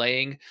are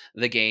playing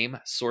the game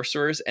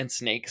Sorcerers and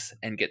Snakes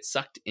and get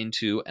sucked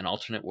into an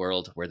alternate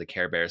world where the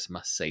Care Bears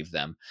must save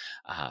them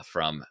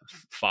from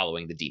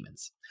following the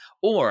demons?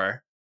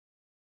 Or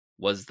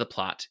was the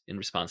plot in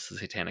response to the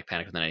Satanic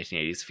Panic of the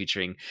 1980s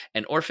featuring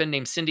an orphan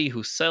named Cindy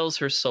who sells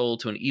her soul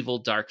to an evil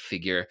dark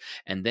figure,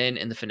 and then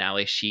in the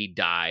finale she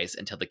dies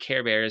until the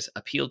Care Bears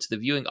appeal to the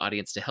viewing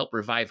audience to help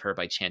revive her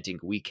by chanting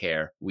 "We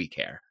care, we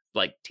care,"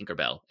 like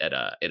Tinkerbell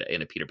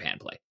in a Peter Pan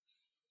play.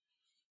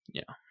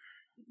 Yeah.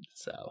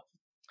 So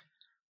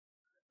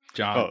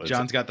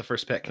John's got the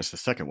first pick. That's the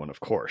second one, of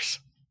course.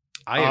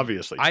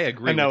 Obviously, I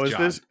agree. And now with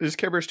John. is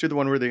Care Bears 2 the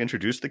one where they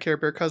introduced the Care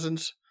Bear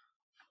cousins?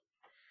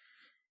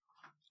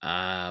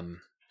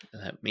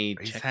 Let me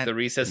Is check that- the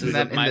recesses is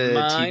that of in my the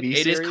mind. TV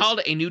It is series?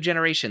 called A New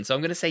Generation, so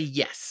I'm going to say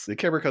yes. The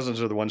Care Bear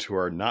cousins are the ones who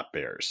are not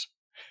bears.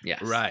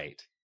 Yes.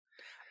 Right.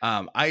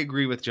 I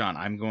agree with John.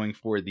 I'm going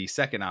for the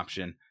second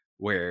option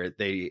where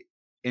they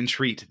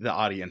entreat the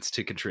audience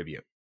to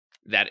contribute.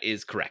 That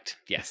is correct.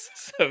 Yes.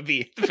 So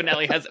the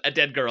finale has a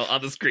dead girl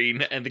on the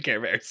screen and the Care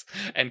Bears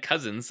and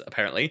cousins,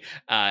 apparently,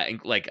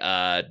 like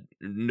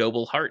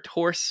Noble Heart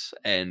Horse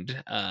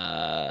and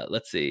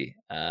let's see.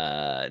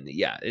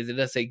 It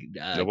does say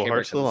Noble Care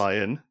Heart's Bear the cousins.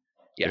 lion.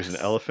 Yes. There's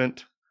an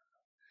elephant.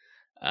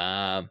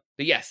 But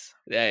yes,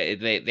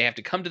 they have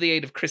to come to the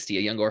aid of Christy,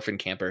 a young orphan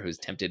camper who's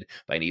tempted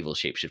by an evil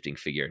shape-shifting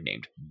figure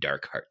named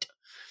Darkheart.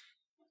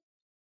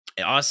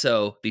 And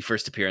also the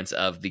first appearance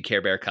of the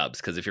Care Bear Cubs,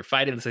 because if you're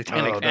fighting the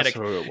Satanic Panic,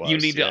 you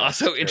need to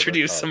also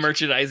introduce some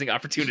merchandising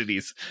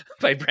opportunities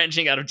by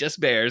branching out of just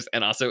bears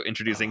and also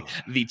introducing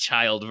the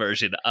child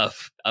version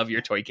of your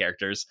toy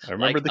characters. I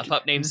remember like the a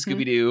pup named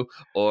Scooby-Doo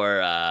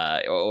or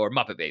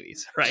Muppet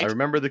Babies, right? I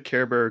remember the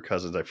Care Bear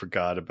cousins. I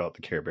forgot about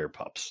the Care Bear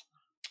pups.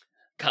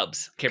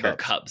 Cubs, Care Bear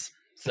Cubs.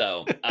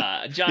 So,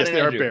 John Yes, and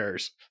they are Andrew,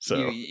 bears.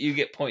 So you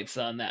get points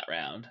on that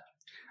round.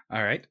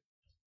 All right.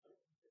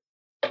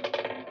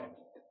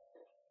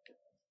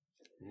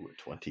 Ooh,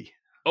 20.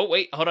 Oh,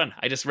 wait, hold on.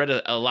 I just read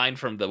a line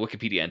from the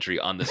Wikipedia entry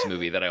on this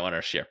movie that I want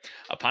to share.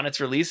 Upon its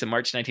release in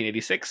March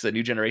 1986, The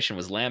New Generation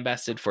was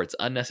lambasted for its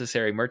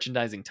unnecessary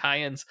merchandising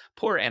tie-ins,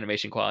 poor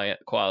animation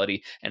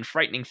quality, and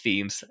frightening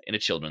themes in a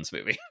children's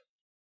movie.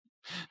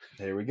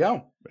 There we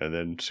go. And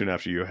then soon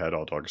after you had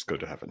All Dogs Go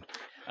to Heaven.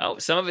 Oh,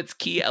 some of its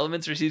key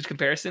elements received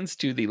comparisons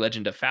to The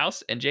Legend of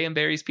Faust and J.M.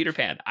 Barrie's Peter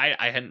Pan. I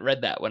hadn't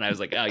read that when I was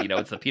like,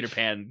 it's the Peter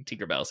Pan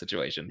Tinkerbell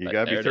situation. You but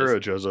got to there be it thorough,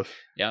 is. Joseph.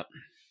 Yep.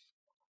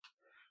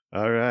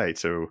 All right,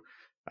 so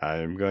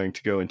I'm going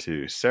to go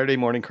into Saturday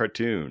morning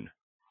cartoon.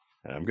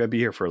 And I'm going to be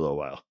here for a little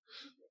while.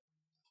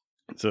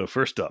 So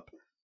first up,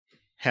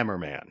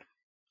 Hammerman,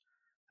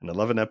 an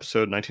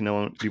 11-episode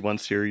 1991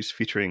 series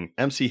featuring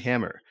MC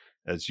Hammer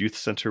as youth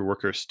center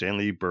worker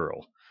Stanley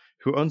Burrell,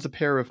 who owns a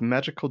pair of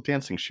magical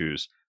dancing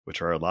shoes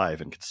which are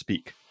alive and can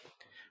speak.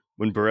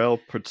 When Burrell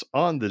puts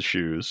on the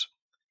shoes,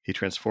 he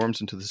transforms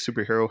into the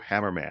superhero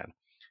Hammerman,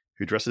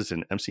 who dresses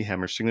in MC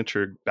Hammer's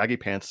signature baggy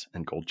pants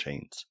and gold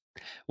chains.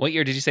 What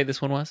year did you say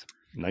this one was?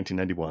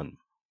 1991.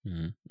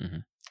 Mm-hmm.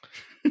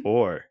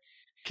 Or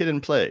Kid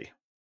and Play,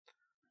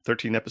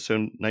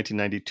 13-episode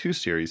 1992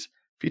 series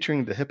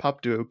featuring the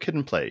hip-hop duo Kid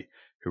and Play,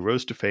 who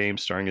rose to fame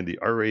starring in the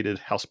R-rated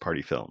House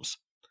Party films.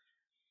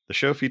 The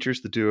show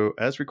features the duo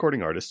as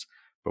recording artists,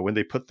 but when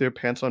they put their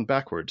pants on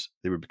backwards,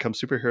 they would become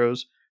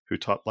superheroes who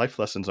taught life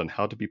lessons on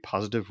how to be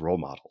positive role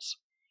models.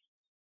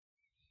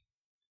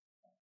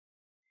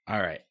 All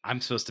right,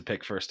 I'm supposed to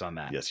pick first on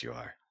that. Yes, you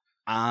are.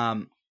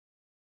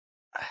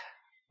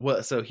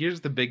 Well, so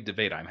here's the big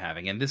debate I'm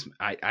having, and this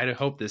I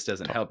hope this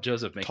doesn't help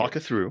Joseph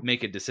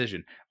make a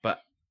decision. But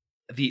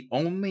the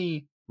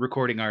only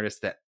recording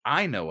artist that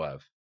I know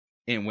of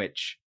in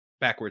which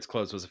backwards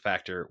clothes was a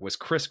factor was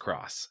Criss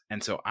Cross,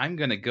 and so I'm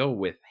going to go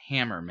with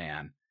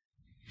Hammerman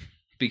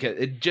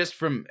because just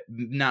from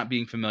not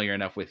being familiar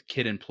enough with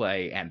Kid and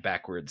Play and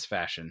backwards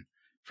fashion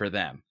for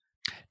them.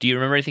 Do you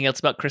remember anything else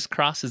about Criss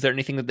Cross? Is there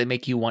anything that they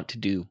make you want to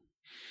do?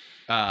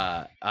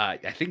 I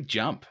think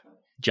jump,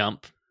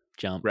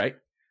 right?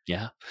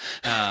 Yeah.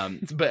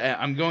 But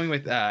I'm going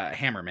with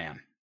Hammerman.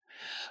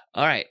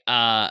 All right.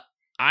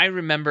 I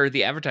remember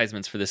the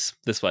advertisements for this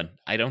one.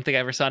 I don't think I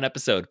ever saw an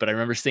episode, but I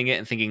remember seeing it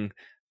and thinking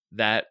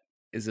that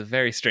is a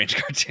very strange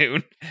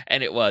cartoon,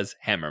 and it was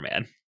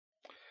Hammerman.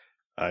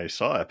 I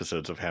saw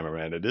episodes of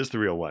Hammerman. It is the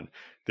real one.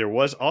 There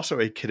was also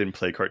a Kid and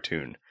Play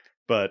cartoon,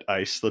 but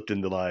I slipped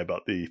in the lie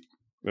about the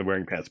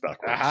wearing pants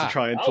backwards to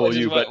try and fool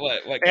you. But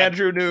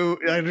Andrew knew.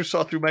 Andrew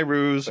saw through my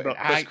ruse about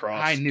Criss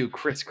Cross. I knew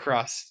Criss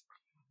Cross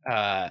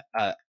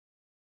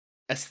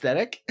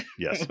aesthetic.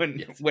 Yes.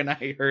 when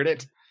I heard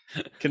it.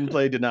 Kid and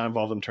Play did not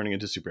involve them turning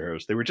into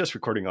superheroes. They were just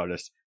recording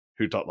artists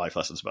who taught life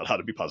lessons about how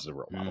to be positive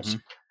role models.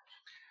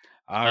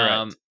 Mm-hmm. All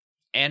right.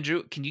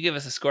 Andrew, can you give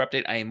us a score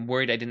update? I am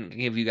worried I didn't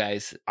give you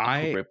guys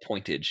appropriate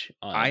pointage.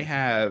 I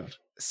have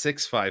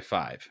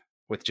 655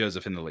 with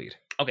Joseph in the lead.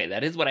 Okay,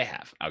 that is what I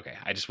have. Okay,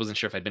 I just wasn't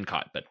sure if I'd been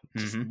caught, but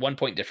just 1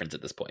 point difference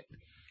at this point.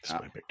 This is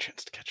my big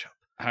chance to catch up.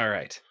 All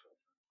right.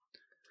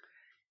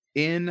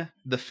 In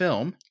the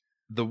film,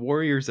 The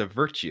Warriors of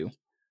Virtue,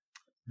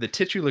 the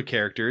titular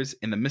characters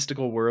in the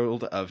mystical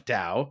world of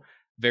Tao,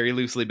 very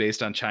loosely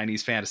based on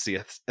Chinese fantasy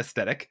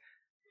aesthetic,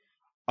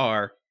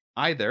 are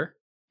either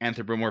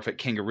anthropomorphic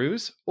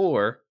kangaroos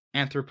or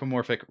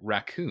anthropomorphic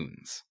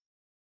raccoons.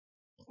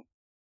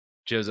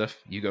 Joseph,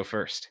 you go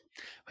first.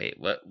 Wait,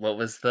 what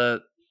was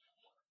the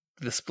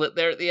split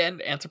there at the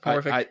end?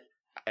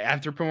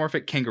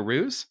 Anthropomorphic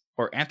kangaroos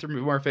or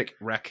anthropomorphic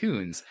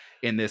raccoons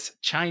in this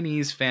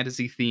Chinese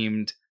fantasy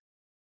themed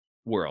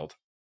world.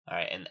 All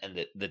right,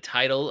 and the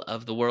title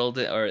of the world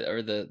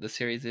or the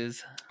series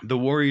is The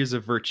Warriors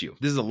of Virtue.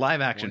 This is a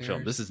live action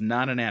film. This is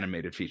not an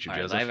animated feature,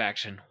 Joseph. Live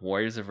action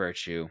Warriors of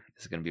Virtue.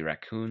 Is it going to be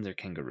raccoons or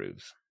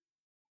kangaroos?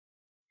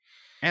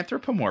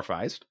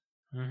 Anthropomorphized.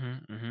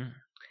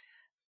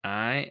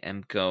 I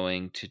am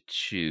going to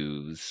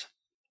choose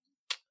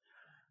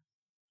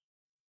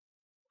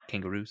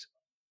kangaroos.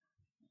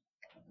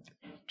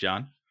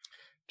 John?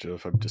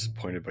 Joseph, I'm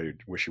disappointed by your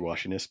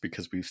wishy-washiness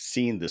because we've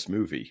seen this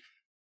movie.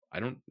 I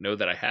don't know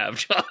that I have,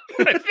 John.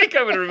 I think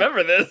I would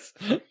remember this.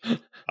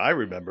 I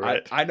remember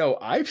it. I know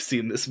I've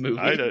seen this movie.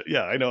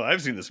 I know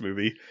I've seen this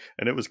movie,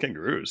 and it was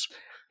kangaroos.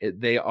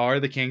 They are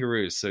the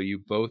kangaroos, so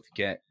you both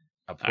get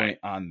a point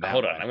on that.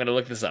 Hold on, I'm going to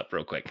look this up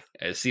real quick.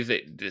 See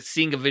if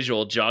seeing a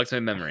visual jogs my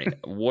memory.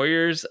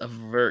 Warriors of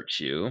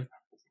Virtue.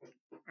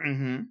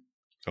 Mm-hmm.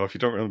 Oh, if you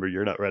don't remember,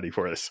 you're not ready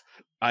for this.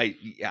 I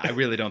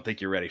really don't think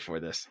you're ready for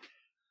this.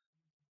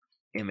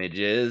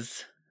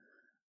 Images.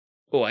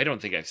 Oh, I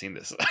don't think I've seen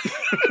this.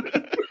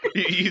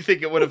 You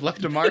think it would have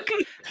left a mark?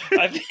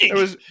 I think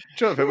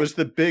it was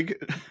the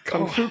big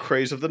kung fu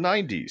craze of the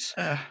 90s.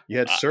 You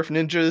had Surf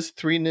Ninjas,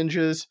 Three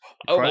Ninjas,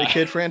 Karate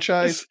Kid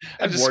franchise,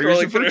 and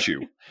Warriors of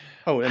Virtue.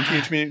 Oh, and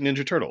Teenage Mutant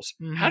Ninja Turtles.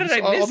 How did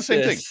I miss all the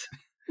same thing?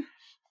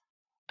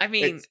 I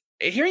mean,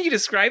 hearing you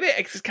describe it,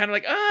 it's kind of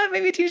like,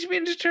 maybe a Teenage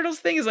Mutant Ninja Turtles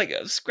thing is like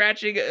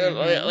scratching,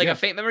 like a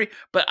faint memory.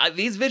 But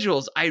these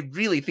visuals, I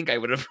really think I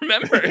would have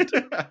remembered.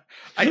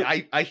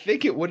 I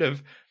think it would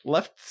have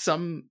left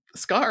some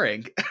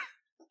scarring.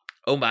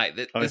 Oh my!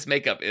 This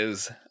makeup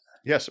is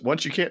yes.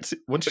 Once you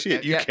see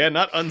it, you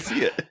cannot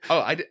unsee it. Oh,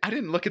 I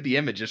didn't look at the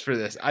images for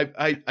this.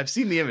 I've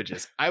seen the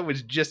images. I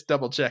was just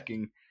double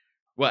checking.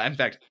 Well, in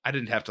fact, I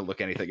didn't have to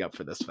look anything up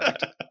for this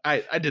fact.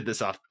 I did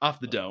this off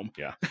the dome.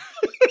 Yeah.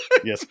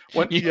 Yes.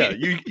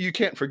 You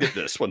can't forget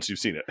this once you've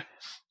seen it.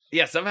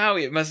 Yeah. Somehow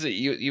it must.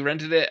 You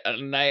rented it at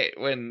night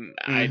when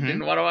I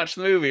didn't want to watch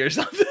the movie or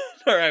something.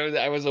 Or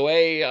I was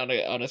away on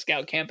a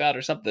scout camp out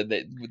or something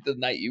that the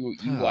night you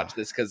watched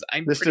this because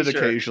this did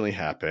occasionally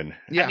happen.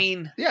 Yeah. I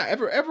mean,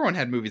 everyone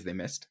had movies they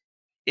missed.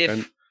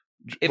 This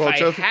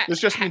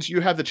just means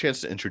you have the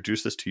chance to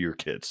introduce this to your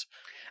kids.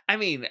 I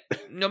mean,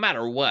 no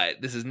matter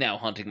what, this is now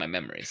haunting my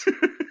memories.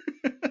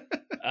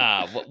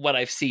 What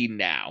I've seen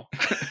now.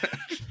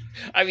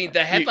 I mean,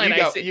 the headline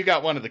you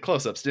got one of the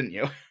close-ups, didn't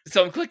you?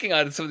 So I'm clicking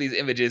on some of these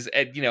images,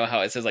 and you know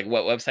how it says like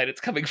what website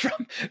it's coming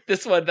from.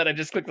 This one that I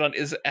just clicked on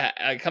is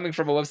coming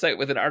from a website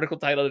with an article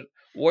titled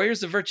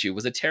 "Warriors of Virtue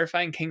was a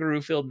terrifying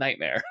kangaroo-filled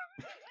nightmare."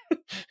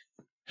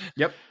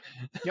 Yep.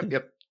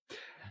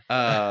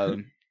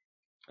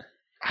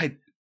 I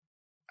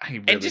I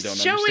really just don't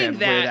showing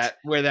understand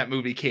where that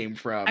movie came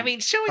from. I mean,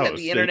 showing Oh, that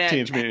it's the internet,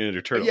 Teenage Mutant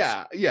Ninja Turtles.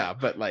 yeah,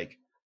 but like,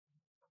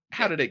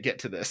 how did it get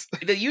to this?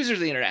 the users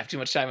of the internet have too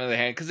much time on their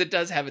hand because it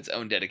does have its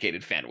own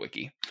dedicated fan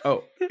wiki.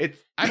 Oh,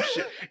 I'm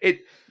sure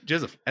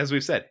Joseph, as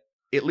we've said,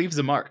 it leaves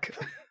a mark.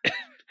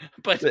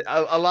 But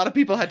A lot of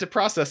people had to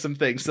process some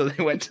things, so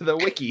they went to the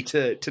wiki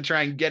to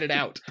try and get it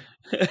out.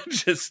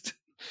 just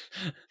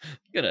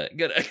gonna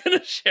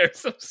share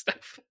some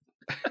stuff.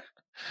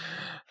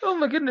 Oh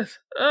my goodness!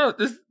 Oh,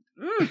 this.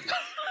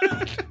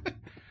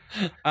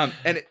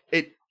 And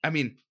I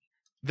mean,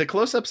 the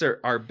close-ups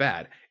are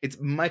bad. It's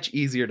much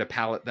easier to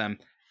palate them,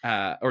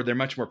 or they're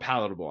much more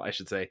palatable, I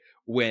should say,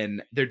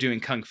 when they're doing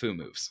kung fu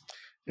moves.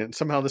 And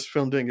somehow this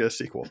film didn't get a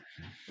sequel.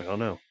 I don't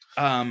know.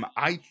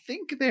 I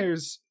think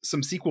there's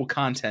some sequel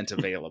content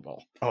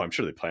available. Oh, I'm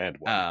sure they planned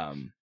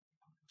one.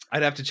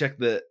 I'd have to check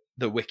the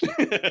wiki.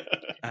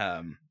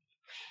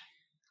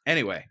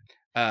 Anyway,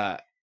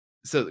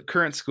 so the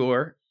current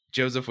score: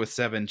 Joseph with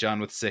 7, John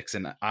with 6,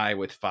 and I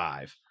with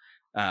 5.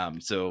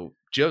 So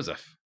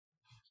Joseph,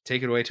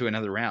 take it away to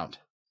another round.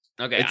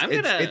 Okay,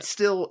 it's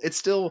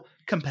still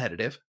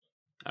competitive.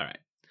 All right.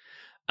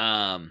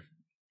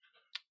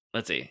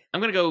 Let's see. I'm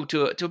gonna go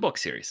to a book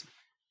series.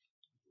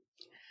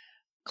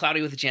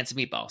 Cloudy with a Chance of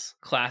Meatballs,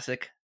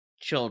 classic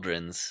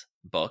children's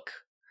book.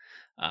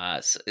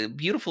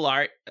 Beautiful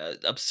art,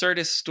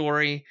 absurdist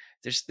story.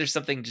 There's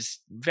something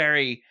just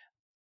very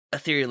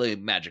ethereally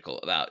magical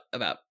about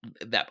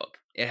that book.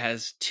 It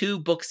has 2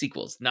 book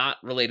sequels, not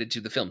related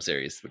to the film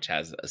series, which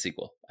has a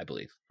sequel, I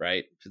believe.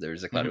 Right?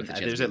 There's a Cloudy with a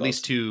Chance. There's of Meatballs. at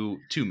least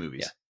two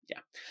movies. Yeah.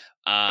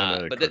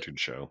 And a but cartoon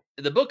show.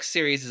 the book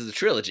series is a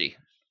trilogy,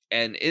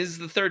 and is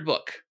the 3rd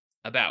book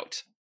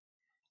about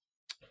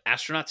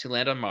astronauts who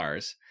land on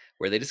Mars,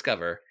 where they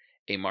discover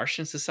a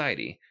Martian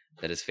society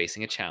that is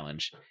facing a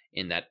challenge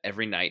in that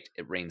every night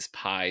it rains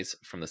pies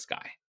from the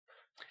sky?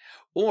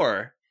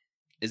 Or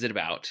is it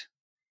about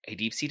a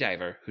deep sea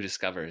diver who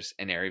discovers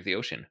an area of the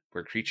ocean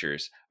where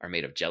creatures are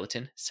made of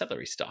gelatin,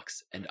 celery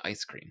stalks, and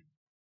ice cream?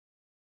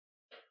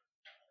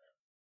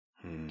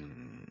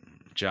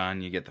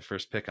 John, you get the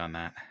first pick on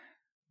that.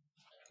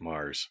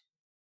 Mars.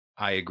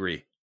 I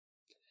agree.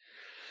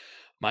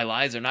 My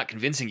lies are not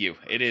convincing you.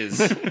 It is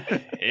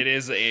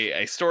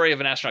a story of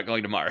an astronaut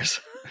going to Mars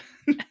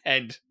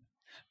and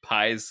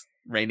pies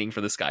raining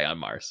from the sky on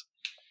Mars.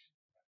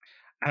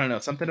 I don't know.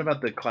 Something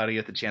about the Cloudy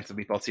with a Chance of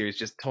Meatball series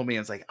just told me, I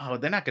was like, oh,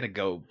 they're not going to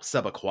go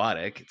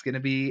subaquatic. It's going to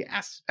be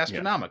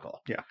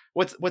astronomical. Yeah.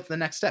 What's the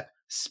next step?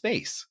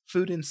 Space.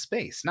 Food in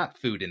space, not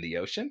food in the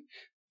ocean.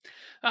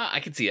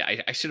 I can see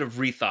it. I should have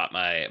rethought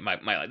my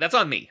lie. That's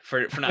on me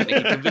for not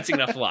making a convincing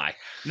enough lie.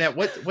 Now,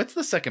 what's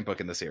the second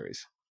book in the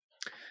series?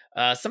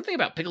 Something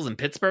about pickles in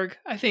Pittsburgh,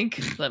 I think.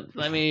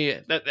 Let me.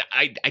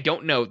 I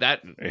don't know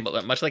that.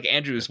 Much like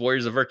Andrew's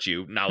Warriors of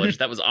Virtue knowledge,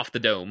 that was off the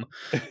dome.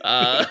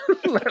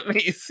 Let me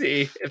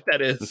see if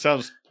that It is.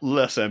 sounds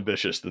less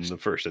ambitious than the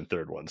first and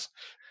third ones.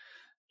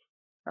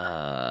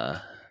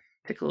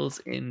 Pickles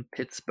in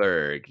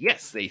Pittsburgh.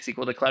 Yes, a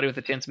sequel to Cloudy with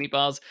a Chance of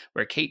Meatballs,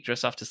 where Kate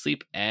drifts off to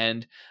sleep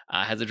and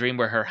has a dream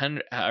where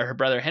her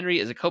brother Henry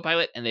is a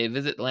co-pilot, and they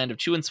visit the land of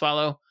Chew and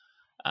Swallow.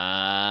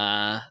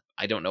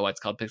 I don't know why it's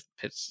called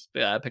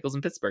Pickles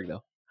in Pittsburgh,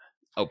 though.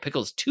 Oh,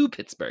 Pickles to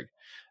Pittsburgh.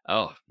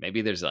 Oh,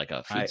 maybe there's like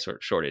a food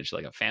shortage,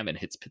 like a famine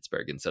hits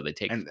Pittsburgh, and so they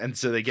take and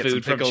so they get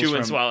food some pickles from Chew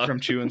and Swallow. From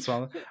Chew and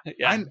Swallow.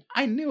 Yeah.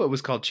 I knew it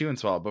was called Chew and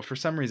Swallow, but for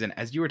some reason,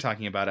 as you were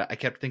talking about it, I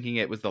kept thinking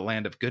it was the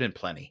land of good and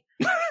plenty.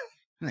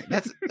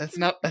 That's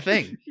not a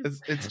thing.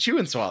 It's Chew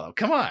and Swallow.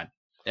 Come on,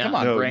 Yeah. come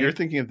on, No, brain. you're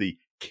thinking of the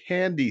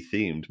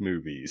candy-themed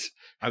movies.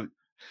 I'm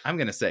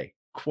gonna say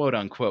quote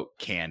unquote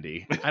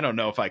candy. I don't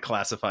know if I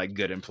classify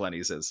good and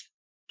plenties as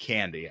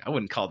candy. I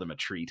wouldn't call them a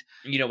treat.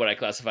 You know what I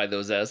classify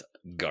those as?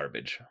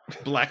 Garbage.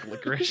 Black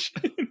licorice.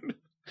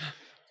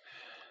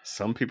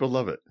 Some people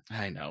love it.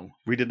 I know.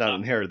 We did not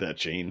inherit that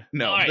gene.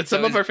 No, All right, but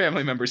some so of our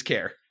family members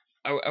care.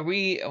 Are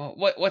we?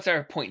 What's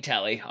our point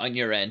tally on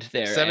your end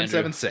there?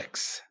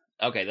 776.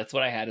 Okay, that's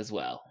what I had as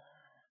well.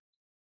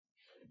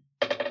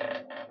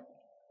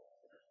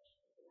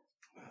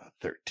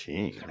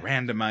 13. The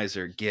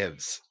randomizer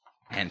gives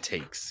and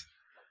takes.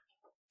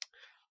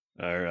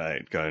 All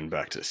right, going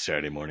back to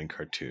Saturday morning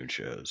cartoon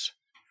shows.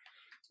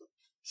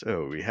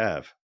 So we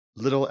have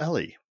Little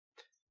Ellie,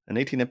 an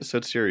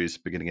 18-episode series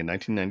beginning in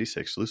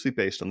 1996, loosely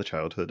based on the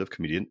childhood of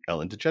comedian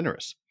Ellen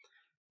DeGeneres.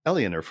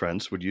 Ellie and her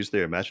friends would use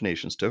their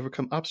imaginations to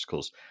overcome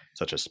obstacles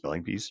such as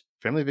spelling bees,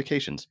 family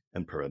vacations,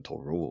 and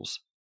parental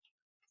rules.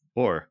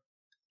 Or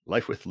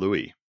Life with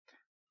Louie,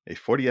 a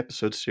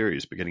 40-episode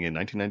series beginning in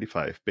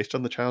 1995 based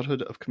on the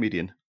childhood of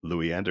comedian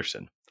Louie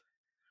Anderson.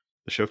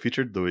 The show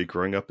featured Louie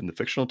growing up in the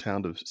fictional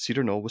town of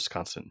Cedar Knoll,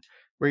 Wisconsin,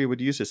 where he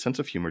would use his sense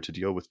of humor to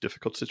deal with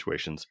difficult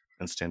situations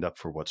and stand up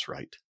for what's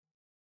right.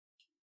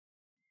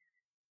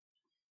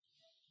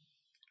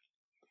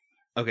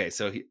 Okay,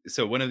 so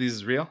one of these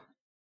is real?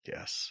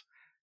 Yes.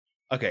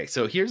 Okay,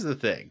 so here's the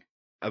thing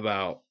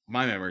about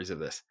my memories of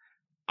this.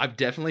 I've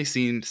definitely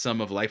seen some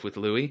of Life with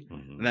Louie,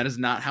 Mhm. and that is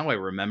not how I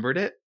remembered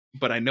it,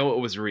 but I know it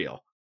was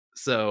real.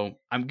 So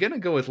I'm gonna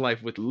go with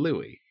Life with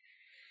Louie.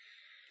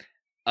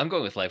 I'm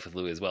going with Life with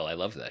Louie as well. I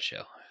loved that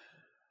show.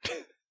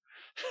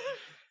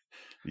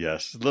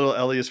 Yes, Little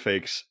Elliot's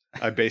Fakes.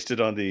 I based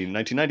it on the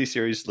 1990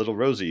 series Little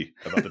Rosie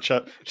about the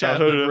childhood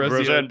Childhood of Rosie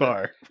Roseanne O'Donnell.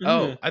 Barr.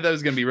 Oh, I thought it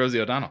was gonna be Rosie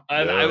O'Donnell. No.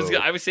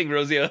 I was seeing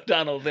Rosie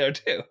O'Donnell there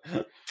too.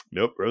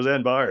 Nope,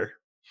 Roseanne Barr.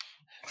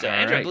 So All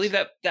Andrew, I right. believe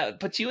that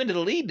puts you into the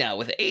lead now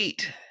with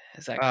 8.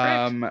 Is that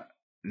correct?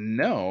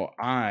 No,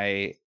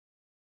 I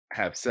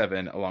have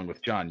 7 along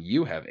with John.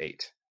 You have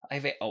 8.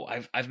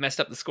 I've messed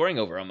up the scoring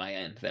over on my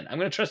end. Then I'm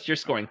going to trust your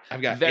scoring.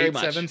 I've got very 8,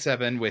 much. 7,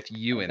 7 with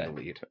you in Okay. the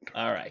lead.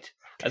 All right.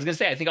 I was going to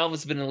say I think all of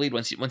us have been in the lead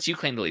once you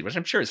claim the lead, which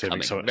I'm sure is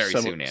coming very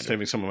soon, Andrew.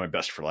 Saving some of my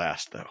best for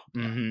last, though.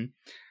 Mm-hmm.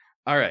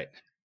 All right.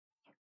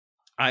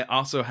 I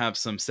also have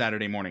some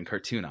Saturday morning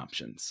cartoon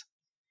options.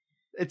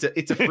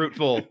 It's a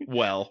fruitful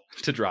well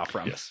to draw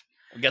from. Yes.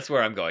 Guess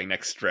where I'm going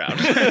next round.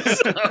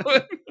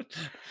 So-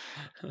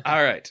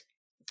 All right.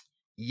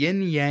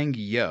 Yin Yang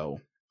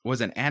Yo was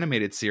an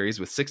animated series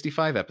with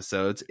 65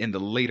 episodes in the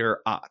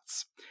later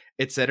aughts.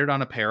 It centered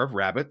on a pair of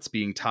rabbits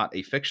being taught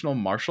a fictional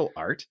martial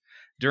art.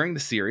 During the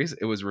series,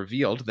 it was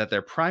revealed that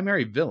their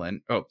primary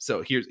villain... Oh,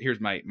 so here's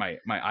my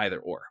either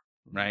or,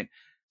 right?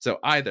 So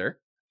either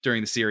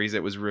during the series,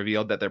 it was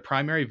revealed that their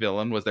primary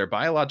villain was their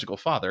biological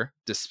father,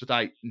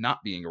 despite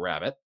not being a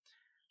rabbit.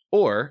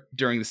 Or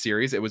during the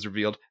series, it was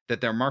revealed that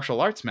their martial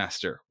arts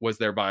master was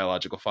their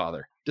biological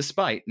father,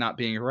 despite not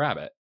being a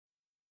rabbit.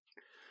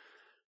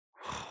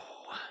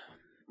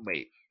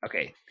 Wait.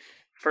 Okay.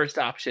 First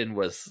option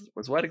was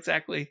what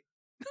exactly?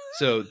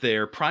 So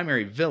their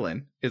primary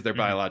villain is their Mhm.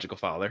 biological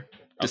father,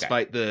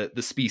 despite the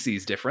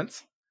species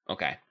difference.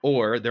 Okay.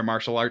 Or their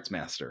martial arts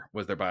master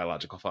was their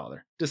biological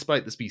father,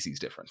 despite the species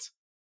difference.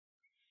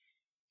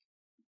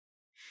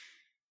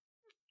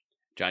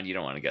 John, you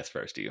don't want to guess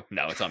first, do you?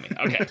 No, it's on me.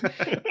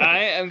 Okay. I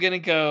am going to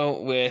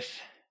go with...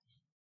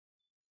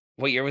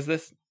 What year was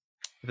this?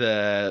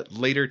 The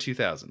later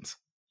 2000s.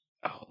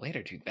 Oh,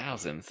 later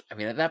 2000s. I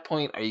mean, at that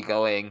point, are you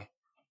going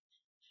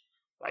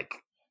like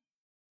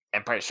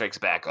Empire Strikes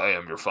Back, I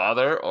am your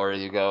father? Or are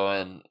you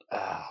going,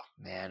 oh,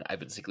 man, I've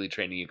been secretly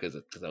training you because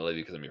I love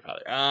you because I'm your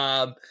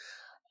father?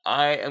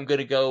 I am going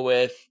to go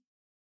with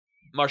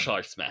Martial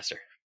Arts Master.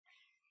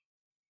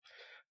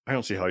 I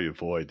don't see how you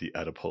avoid the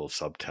Oedipal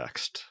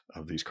subtext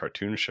of these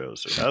cartoon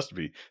shows. It has to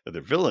be that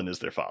their villain is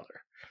their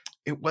father.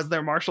 It was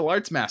their martial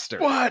arts master.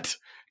 What?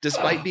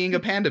 Despite being a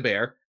panda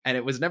bear, and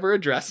it was never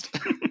addressed.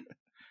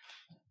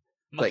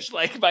 Much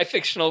like my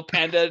fictional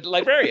panda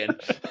librarian.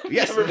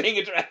 Yes. Never being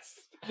addressed.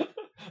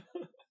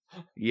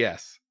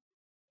 Yes.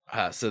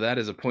 So that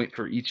is a point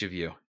for each of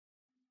you.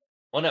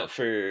 Well, no,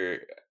 for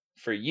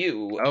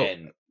you Oh.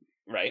 and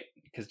right,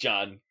 because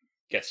John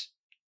guess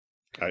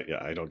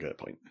I don't get a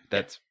point.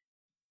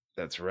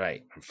 That's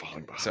right. I'm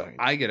falling behind. So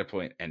I get a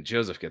point, and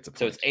Joseph gets a point.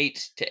 so. It's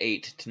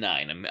 8 to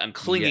 9. I'm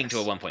clinging to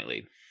a Yes. 1-point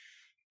lead.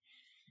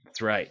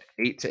 That's right.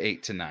 8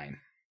 to 9.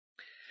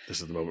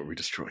 This is the moment we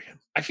destroy him.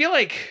 I feel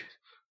like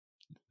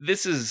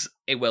this is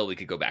a well we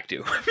could go back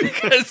to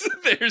because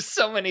there's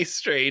so many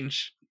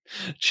strange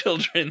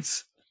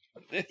children's,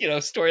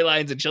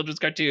 storylines and children's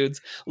cartoons.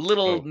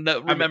 Children's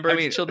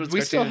we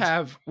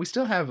cartoons. we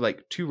still have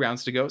like 2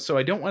 rounds to go, so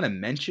I don't want to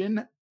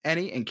mention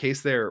any in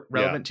case they're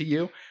relevant to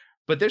you.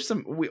 But there's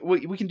some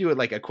we can do it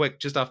like a quick,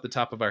 just off the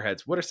top of our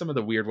heads. What are some of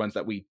the weird ones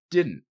that we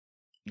didn't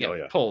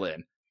pull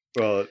in?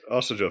 Well,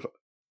 also, Jeff,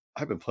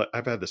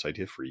 I've had this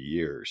idea for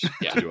years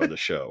Yeah. to do on the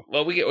show.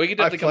 Well, we could I've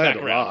definitely come back planned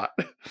a around. lot.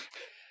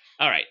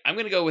 All right, I'm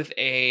going to go with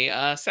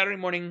a Saturday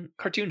morning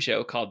cartoon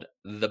show called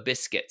The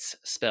Biscuits,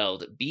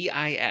 spelled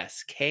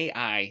Biskitts.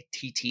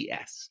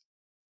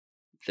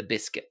 The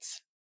Biscuits.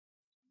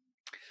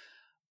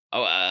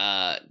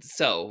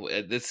 So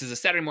this is a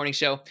Saturday morning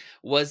show.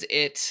 Was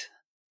it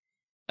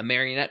a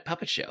marionette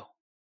puppet show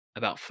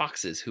about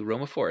foxes who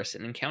roam a forest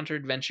and encounter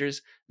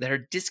adventures that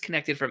are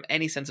disconnected from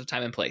any sense of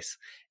time and place?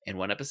 In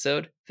one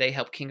episode, they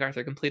help King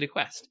Arthur complete a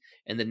quest.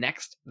 In the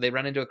next, they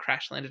run into a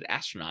crash-landed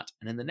astronaut.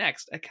 And in the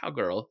next, a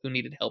cowgirl who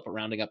needed help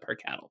rounding up her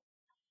cattle.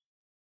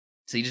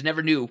 So you just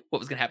never knew what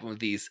was going to happen with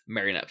these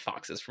marionette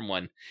foxes from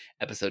one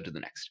episode to the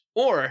next.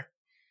 Or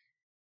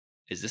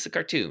is this a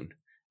cartoon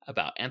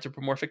about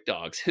anthropomorphic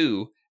dogs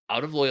who,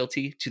 out of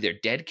loyalty to their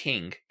dead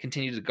king,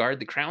 continue to guard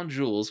the crown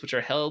jewels which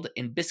are held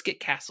in Biscuit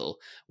Castle,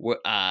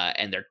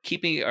 and they're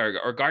keeping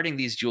or guarding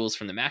these jewels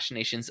from the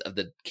machinations of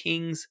the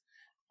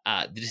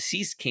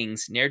deceased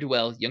king's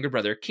ne'er-do-well younger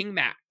brother, King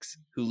Max,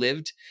 who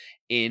lived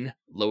in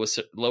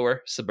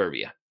lower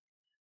suburbia.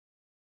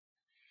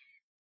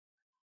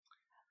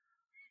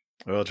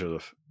 Well,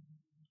 Joseph,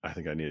 I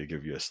think I need to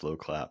give you a slow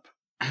clap.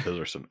 Those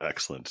are some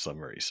excellent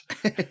summaries.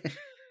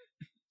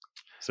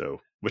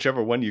 So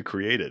whichever one you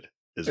created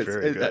is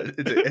very good.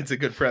 It's a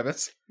good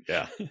premise.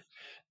 Yeah.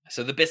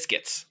 So the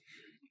Biscuits.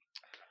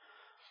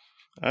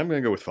 I'm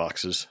going to go with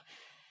foxes.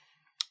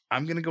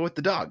 I'm going to go with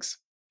the dogs.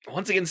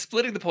 once again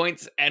splitting the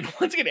points, and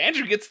once again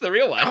Andrew gets the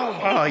real one.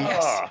 Oh,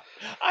 yes.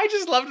 I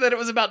just loved that it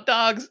was about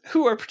dogs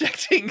who are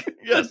protecting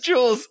the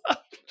jewels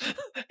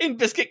in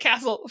Biscuit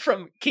Castle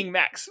from King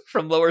Max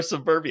from Lower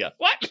Suburbia.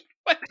 What?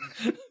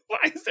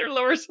 Why is there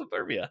Lower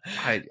Suburbia?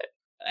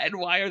 And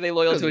why are they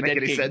loyal to a dead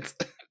king? Sense.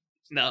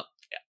 No.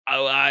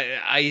 Oh,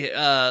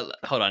 I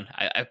hold on.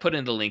 I put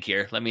in the link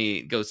here. Let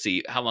me go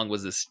see how long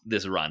was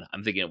this run.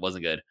 I'm thinking it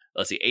wasn't good.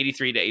 Let's see.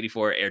 83 to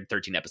 84 aired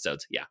 13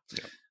 episodes. Yeah.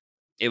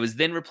 It was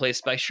then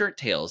replaced by Shirt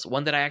Tales,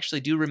 one that I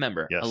actually do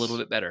remember a little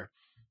bit better.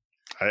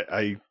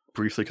 I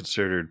briefly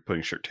considered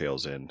putting Shirt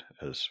Tales in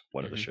as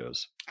one of the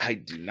shows. I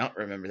do not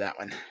remember that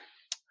one.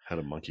 Had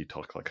a monkey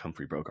talk like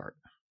Humphrey Bogart.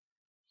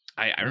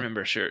 I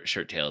remember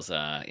Shirt Tales.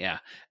 Yeah.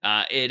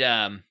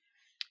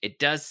 It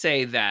does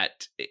say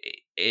that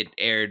it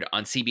aired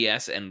on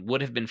CBS and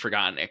would have been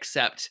forgotten,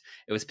 except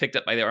it was picked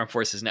up by the Armed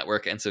Forces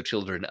Network, and so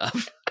children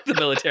of the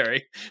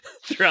military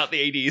throughout the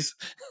 80s.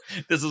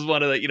 This is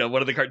one of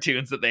the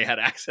cartoons that they had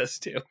access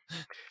to.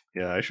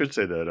 Yeah, I should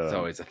say that it's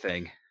always a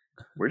thing.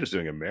 We're just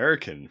doing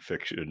American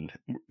fiction,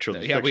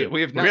 children's fiction.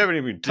 We haven't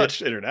even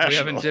touched international. We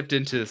haven't dipped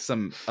into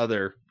some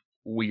other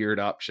weird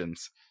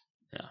options.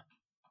 Yeah.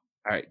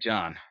 All right,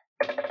 John.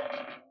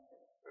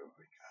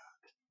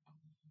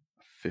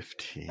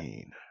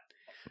 15.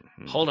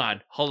 Hold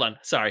on.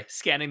 Sorry.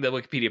 Scanning the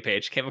Wikipedia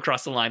page, came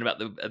across the line about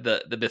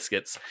the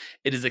biscuits.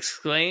 It is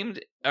explained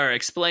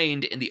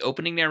in the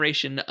opening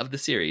narration of the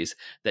series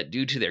that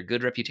due to their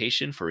good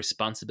reputation for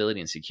responsibility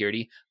and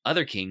security,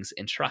 other kings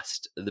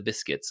entrust the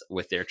biscuits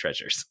with their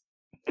treasures.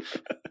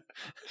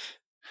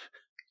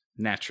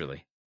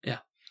 Naturally. Yeah.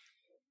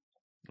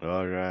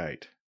 All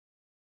right.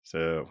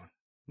 So,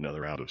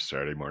 another round of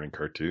Saturday morning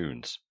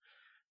cartoons.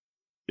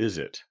 Is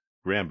it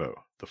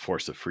Rambo, The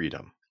Force of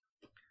Freedom?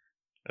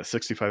 A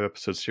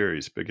 65-episode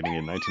series beginning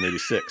in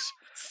 1986.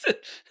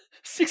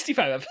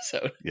 65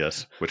 episode.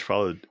 Yes, which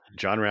followed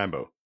John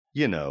Rambo,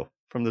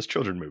 from those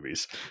children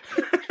movies,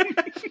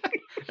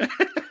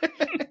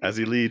 as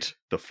he leads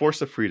the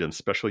Force of Freedom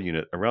special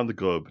unit around the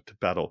globe to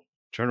battle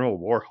General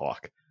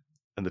Warhawk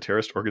and the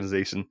terrorist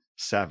organization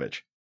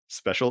Savage,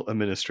 special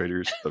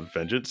administrators of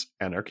vengeance,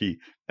 anarchy,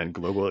 and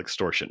global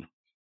extortion.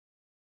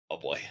 Oh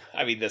boy.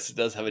 I mean, this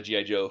does have a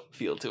G.I. Joe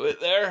feel to it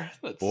there.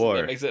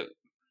 That makes it...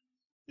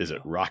 Is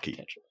it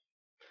Rocky?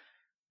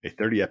 A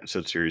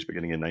 30-episode series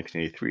beginning in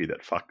 1983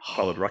 that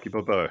followed Rocky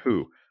Balboa,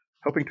 who,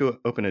 hoping to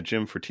open a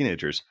gym for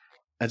teenagers,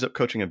 ends up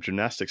coaching a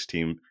gymnastics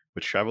team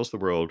which travels the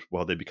world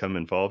while they become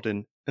involved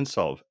in and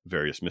solve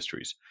various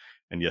mysteries.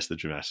 And yes, the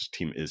gymnastics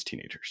team is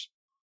teenagers.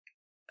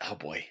 Oh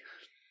boy.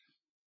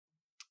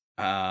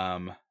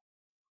 I'm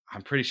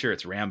pretty sure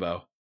it's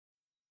Rambo.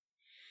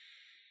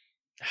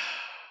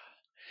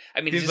 I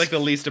mean, seems like the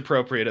least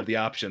appropriate of the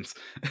options.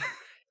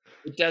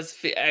 It does.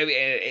 I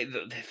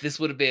mean, this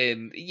would have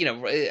been,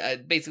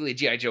 basically a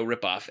G.I. Joe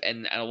ripoff,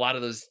 and a lot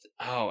of those.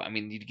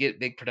 You'd get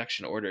big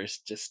production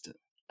orders. Just,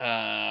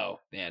 oh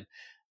man,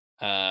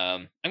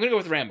 I'm gonna go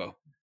with Rambo.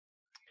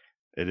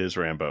 It is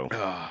Rambo.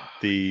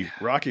 The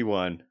Rocky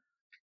one,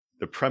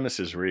 the premise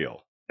is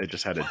real. It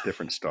just had a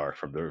different star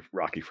from the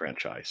Rocky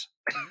franchise.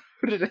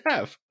 Who did it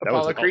have? That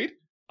Apollo was Creed?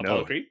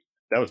 Apollo Creed?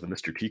 That was the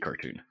Mr. T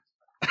cartoon.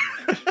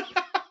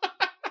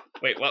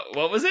 Wait,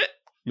 what was it?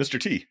 Mr.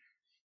 T.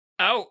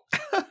 Oh.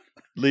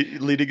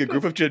 Leading a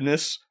group of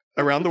gymnasts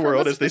around the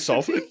world as they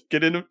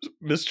get into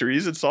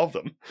mysteries and solve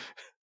them.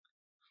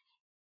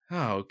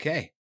 Oh,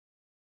 okay.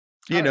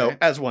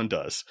 As one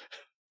does.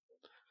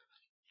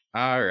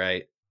 All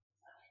right.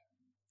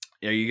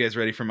 Are you guys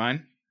ready for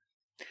mine?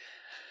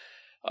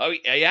 Oh,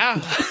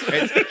 yeah.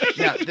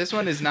 Now, this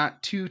one is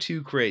not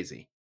too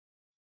crazy.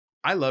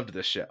 I loved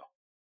this show.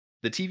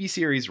 The TV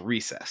series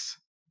Recess.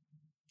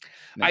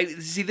 No. I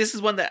see. This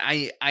is one that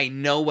I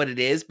know what it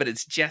is, but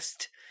it's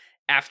just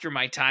after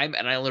my time,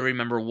 and I only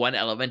remember one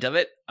element of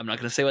it. I'm not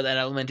going to say what that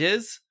element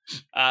is.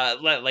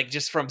 Like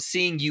just from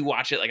seeing you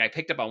watch it, like I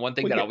picked up on one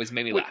thing that always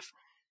made me laugh.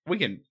 We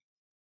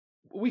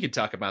can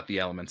talk about the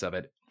elements of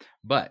it,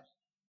 but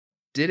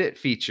did it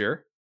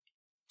feature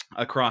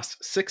across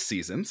 6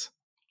 seasons,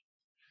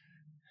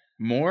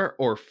 more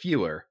or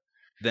fewer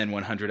than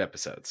 100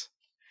 episodes?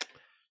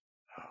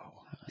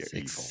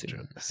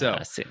 So,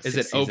 is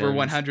it over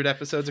 100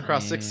 episodes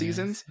across 6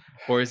 seasons,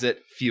 or is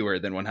it fewer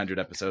than 100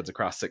 episodes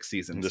across 6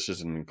 seasons? This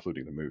isn't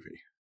including the movie.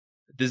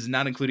 This is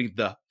not including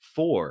the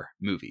 4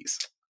 movies.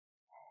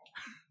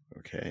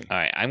 Okay. All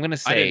right. I'm going to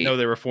say... I didn't know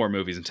there were 4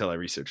 movies until I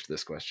researched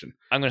this question.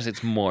 I'm going to say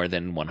it's more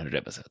than 100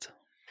 episodes.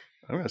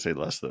 I'm going to say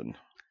less than.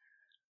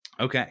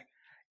 Okay.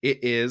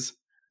 It is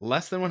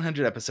less than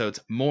 100 episodes,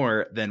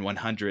 more than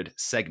 100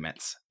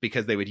 segments,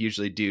 because they would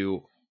usually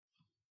do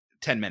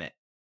 10-minute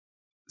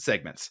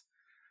segments.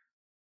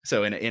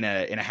 So in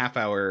a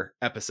half-hour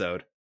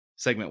episode,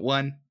 segment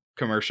 1,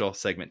 commercial,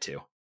 segment 2.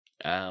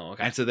 Oh,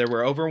 okay. And so there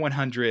were over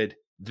 100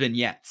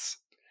 vignettes.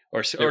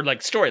 Or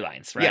like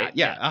storylines, right?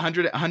 Yeah.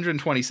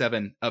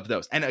 127 of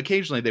those. And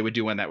occasionally they would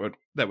do one that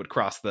would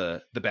cross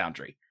the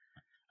boundary.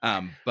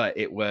 But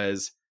it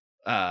was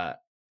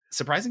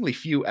surprisingly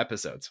few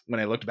episodes. When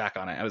I looked back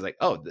on it, I was like,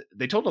 oh,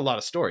 they told a lot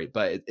of story,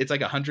 but it's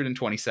like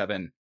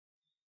 127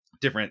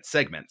 different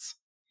segments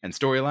and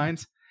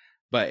storylines,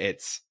 but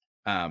it's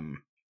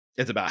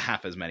about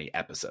half as many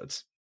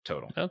episodes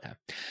total. Okay.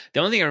 The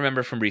only thing I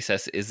remember from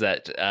Recess is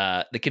that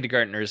the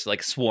kindergartners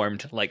like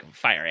swarmed like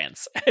fire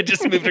ants and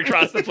just moved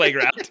across the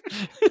playground.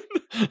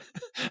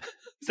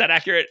 Is that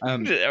accurate?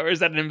 Or is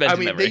that an invented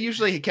memory? They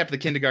usually kept the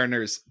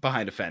kindergartners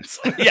behind a fence.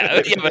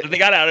 yeah, but they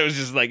got out. It was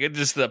just like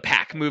the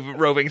pack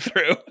roving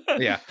through.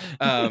 Yeah.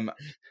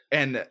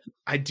 And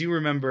I do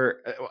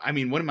remember. I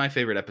mean, one of my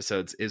favorite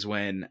episodes is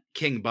when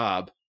King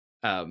Bob,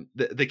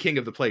 the king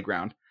of the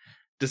playground,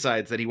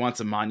 decides that he wants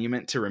a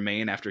monument to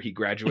remain after he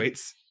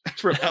graduates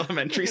from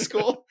elementary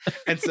school,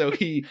 and so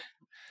he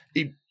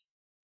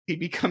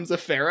becomes a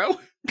pharaoh,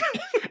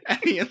 and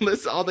he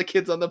enlists all the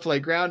kids on the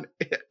playground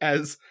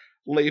as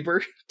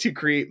labor to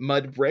create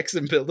mud bricks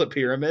and build a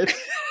pyramid.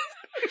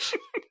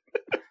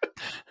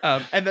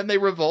 And then they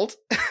revolt.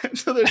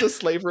 So there's a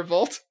slave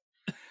revolt.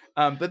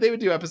 But they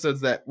would do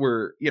episodes that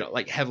were,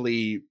 like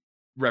heavily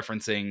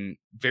referencing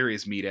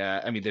various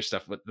media. I mean, there's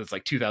stuff that's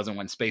like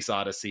 2001 Space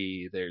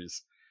Odyssey.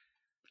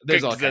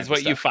 There's all kinds that's of what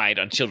stuff. you find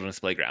on children's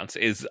playgrounds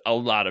is a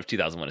lot of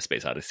 2001 A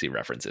Space Odyssey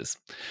references.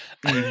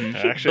 Mm-hmm.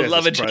 Actually,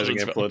 Beloved has a surprising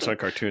children's influence on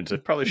cartoons.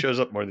 It probably shows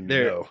up more than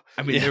you know.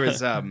 I mean,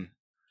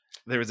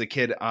 there was a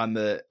kid on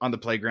the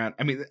playground.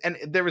 I mean, and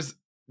there's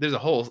a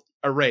whole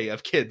array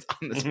of kids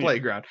on this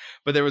playground,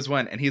 but there was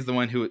one, and he's the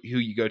one who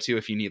you go to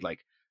if you need like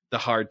the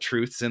hard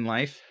truths in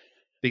life,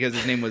 because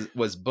his name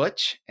was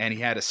Butch, and he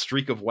had a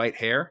streak of white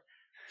hair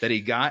that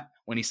he got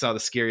when he saw the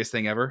scariest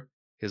thing ever: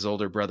 his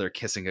older brother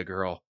kissing a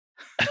girl.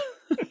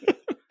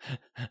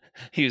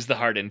 He was the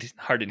hardened.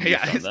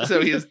 Yeah,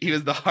 so he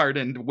was the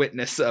hardened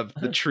witness of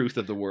the truth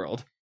of the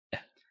world.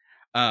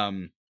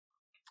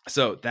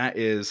 So that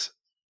is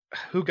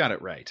who got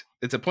it right.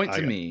 It's a point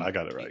to me. I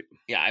got it right.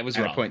 Yeah, I was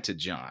and wrong. A point to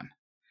John.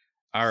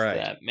 All right.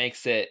 So that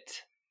makes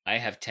it. I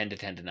have 10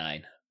 to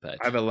 9, but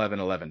I have 11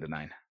 to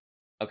 9.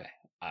 Okay,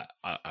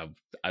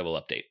 I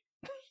will update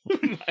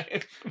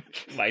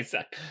my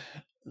sec.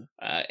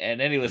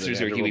 And any listeners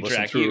who are keeping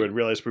track, through and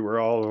realized we were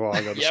all wrong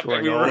on the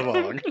scoring all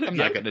along. I'm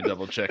not going to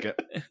double check it.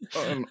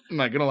 I'm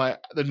not going to lie.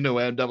 There's no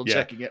way I'm double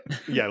checking it.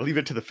 Yeah, leave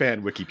it to the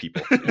fan wiki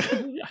people.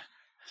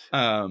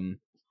 Yeah.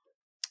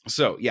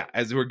 So yeah,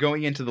 as we're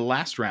going into the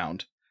last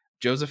round,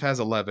 Joseph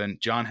has 11,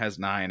 John has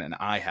 9, and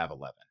I have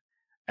 11.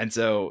 And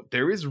so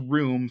there is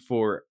room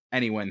for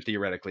anyone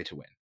theoretically to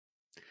win.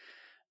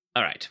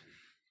 All right.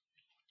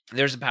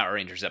 There's a Power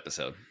Rangers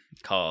episode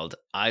called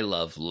I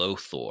Love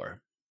Lothor.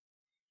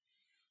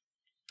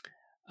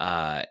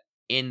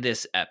 In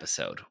this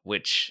episode,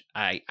 which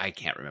I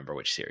can't remember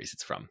which series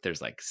it's from.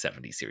 There's like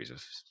 70 series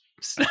of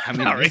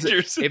Power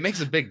Rangers. It makes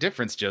a big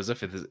difference,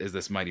 Joseph. Is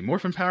this Mighty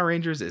Morphin Power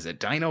Rangers? Is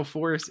it Dino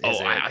Force?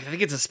 I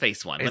think it's a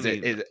space one. Is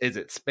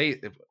it space?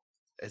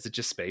 Is it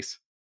just space?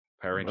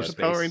 Power Rangers. Was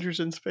Power Rangers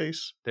in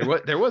space?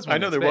 There was one. I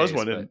know there was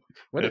one.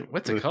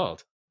 What's it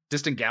called?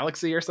 Distant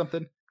Galaxy or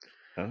something?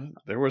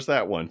 There was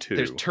that one too.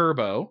 There's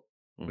Turbo,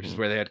 which is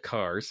where they had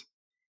cars.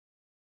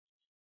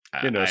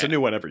 It's a new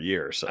one every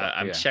year. So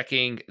I'm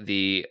checking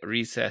the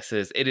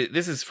recesses.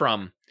 This is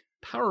from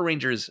Power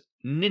Rangers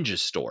Ninja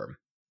Storm.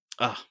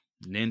 Oh,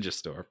 Ninja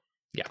Storm.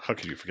 Yeah. How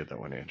could you forget that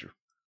one, Andrew?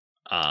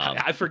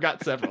 I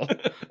forgot several.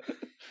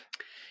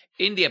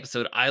 In the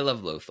episode I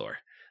Love Lothor,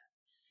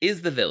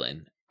 is the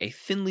villain a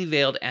thinly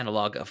veiled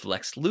analog of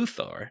Lex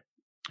Luthor,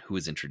 who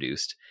is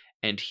introduced,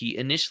 and he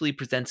initially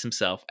presents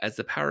himself as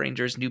the Power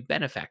Rangers' new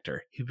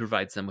benefactor. He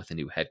provides them with a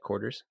new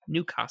headquarters,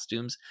 new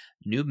costumes,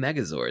 new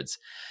Megazords,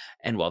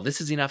 and while this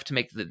is enough to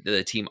make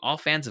the team all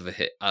fans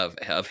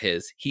of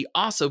his, he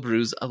also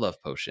brews a love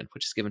potion,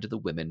 which is given to the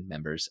women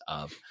members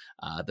of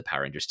the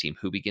Power Rangers team,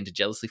 who begin to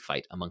jealously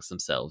fight amongst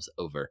themselves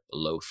over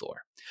Lothor.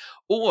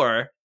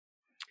 Or,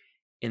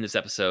 in this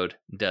episode,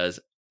 does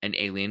an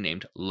alien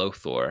named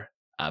Lothor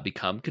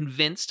become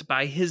convinced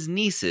by his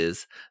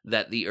nieces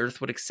that the Earth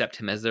would accept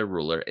him as their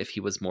ruler if he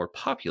was more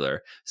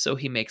popular, so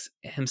he makes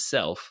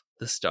himself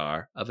the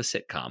star of a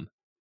sitcom.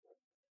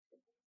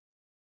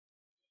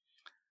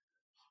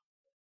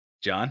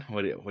 John,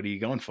 what are you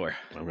going for?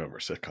 I'm going for a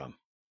sitcom.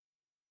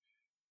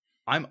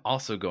 I'm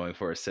also going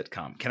for a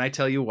sitcom. Can I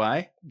tell you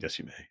why? Yes,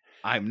 you may.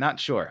 I'm not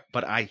sure,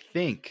 but I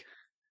think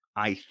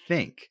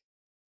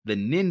the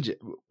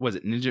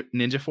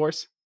Ninja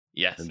Force?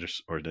 Yes.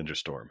 Ninja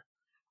Storm.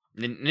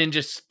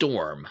 Ninja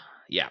Storm.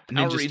 Yeah.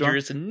 Power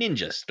Rangers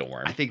Ninja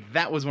Storm. I think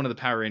that was one of the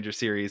Power Ranger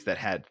series that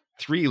had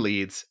 3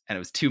 leads, and it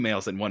was 2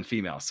 males and 1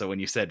 female. So when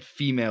you said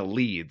female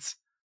leads,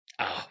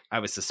 I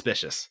was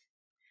suspicious.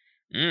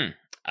 Am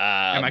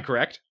I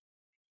correct?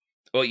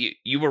 Well,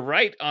 you were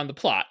right on the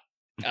plot.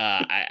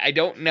 I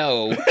don't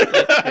know.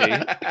 Let's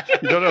see.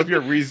 You don't know if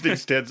your reasoning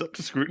stands up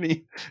to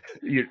scrutiny?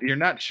 You're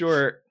not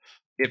sure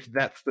if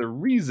that's the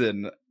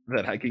reason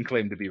that I can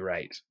claim to be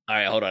right. All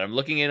right, hold on. I'm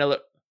looking in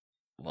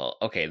well,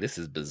 okay, this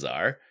is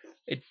bizarre.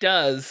 It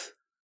does.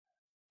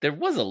 There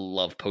was a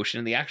love potion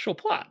in the actual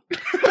plot.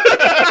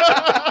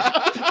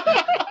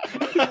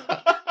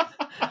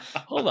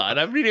 Hold on,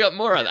 I'm reading up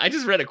more on that. I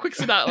just read a quick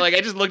synopsis. Like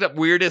I just looked up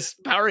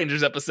weirdest Power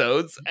Rangers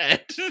episodes,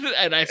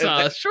 and I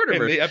saw a shorter In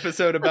version. the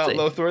episode about see.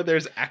 Lothor,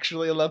 there's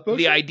actually a love potion.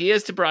 The idea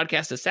is to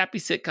broadcast a sappy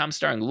sitcom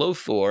starring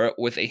Lothor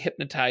with a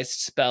hypnotized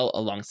spell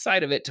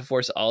alongside of it to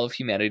force all of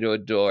humanity to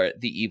adore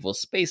the evil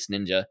space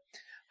ninja.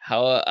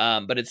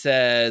 But it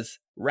says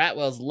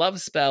Ratwell's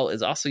love spell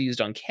is also used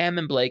on Cam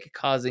and Blake,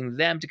 causing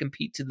them to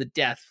compete to the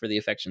death for the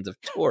affections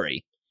of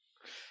Tori.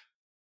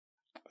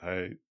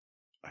 I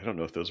don't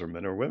know if those are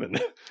men or women.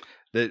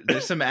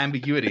 There's some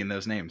ambiguity in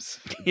those names.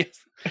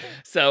 Yes.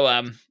 So,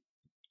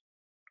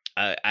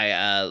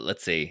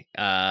 let's see.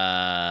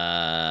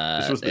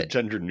 This was the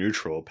gender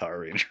neutral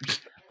Power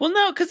Rangers. Well,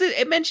 no, because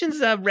it mentions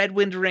Red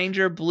Wind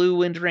Ranger, Blue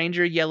Wind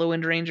Ranger, Yellow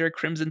Wind Ranger,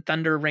 Crimson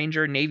Thunder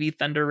Ranger, Navy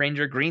Thunder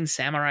Ranger, Green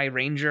Samurai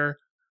Ranger.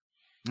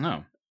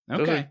 Oh,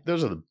 okay.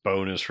 Those are the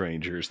bonus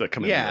Rangers that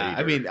come in later.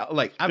 I mean,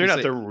 like they're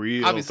not the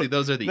real. Obviously,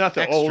 those are the not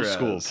the old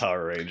school extras.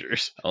 Power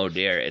Rangers. Oh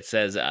dear! It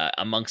says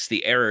amongst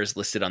the errors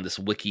listed on this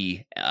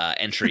wiki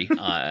entry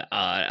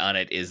on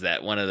it is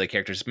that one of the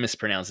characters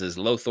mispronounces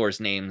Lothor's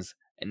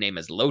name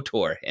as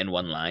Lotor in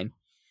one line.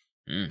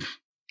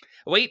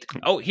 Wait!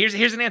 Oh, here's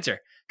an answer.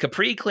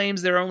 Capri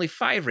claims there are only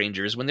 5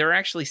 Rangers when there are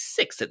actually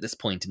 6 at this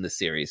point in the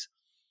series.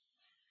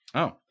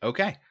 Oh,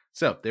 okay.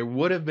 So there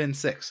would have been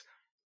 6.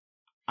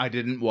 I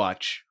didn't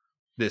watch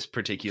this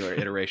particular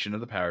iteration of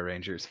the Power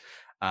Rangers.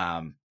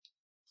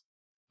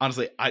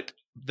 Honestly,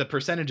 the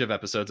percentage of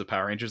episodes of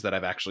Power Rangers that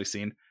I've actually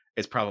seen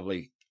is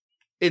probably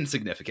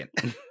insignificant.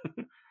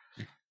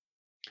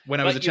 When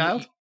I was a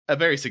child, a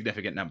very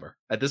significant number.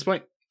 At this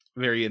point,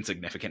 very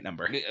insignificant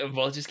number.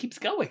 Well, it just keeps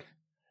going.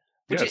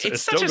 Yeah, It's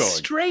it's such still a going.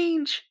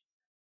 strange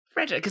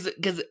franchise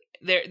because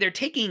they're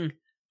taking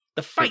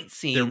the fight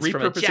scenes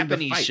from a repurposing the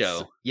Japanese fights.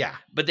 show, Yeah.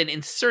 but then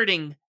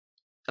inserting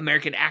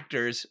American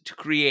actors to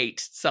create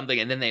something,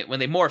 and then when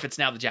they morph, it's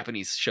now the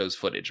Japanese show's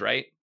footage,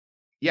 right?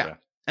 Yeah. Yeah.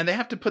 And they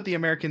have to put the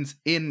Americans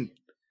in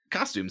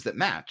costumes that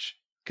match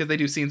because they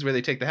do scenes where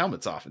they take the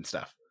helmets off and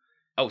stuff.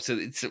 Oh, so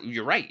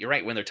you're right. You're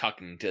right when they're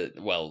talking to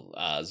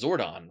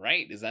Zordon,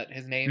 right? Is that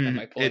his name? Am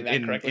I pulling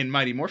that correctly? In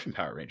Mighty Morphin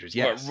Power Rangers,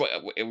 yes.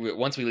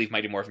 Once we leave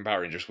Mighty Morphin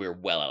Power Rangers, we're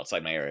well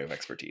outside my area of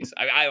expertise.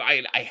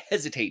 I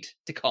hesitate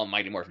to call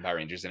Mighty Morphin Power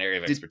Rangers an area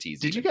of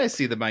expertise. Did you guys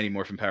see the Mighty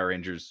Morphin Power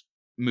Rangers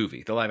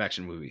movie, the live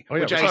action movie? Oh,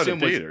 yeah, which we I saw it in assume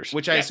was, theaters.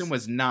 which I Yes. assume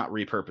was not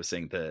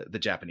repurposing the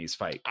Japanese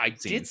fight. I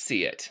did scenes.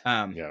 see it.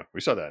 Yeah, we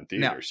saw that in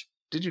theaters.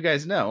 Did you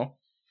guys know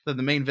that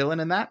the main villain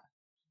in that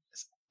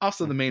is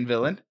also the main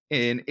villain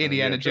in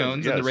Indiana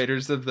Jones and the yes.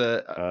 Raiders of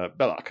the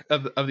Belloc.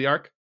 of the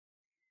Ark?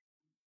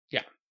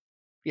 Yeah.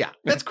 Yeah,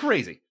 that's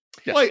crazy.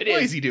 Yes, why it why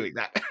is. is he doing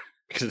that?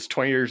 Because it's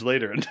 20 years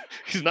later and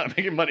he's not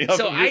making money off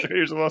So of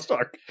Raiders of the Lost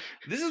Ark.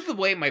 This is the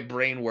way my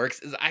brain works.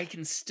 Is I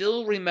can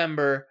still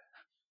remember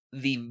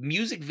the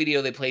music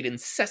video they played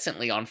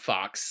incessantly on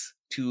Fox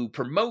to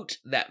promote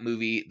that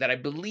movie that I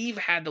believe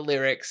had the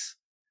lyrics,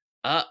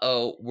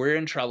 "Uh-oh, we're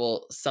in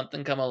trouble.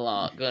 Something come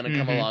along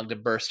to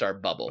burst our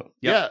bubble."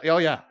 Yep. Yeah. Oh,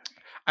 yeah.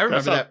 I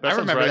remember That that. I sounds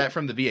remember right. that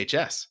from the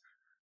VHS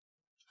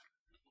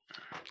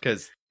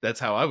because that's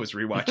how I was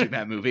rewatching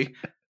that movie.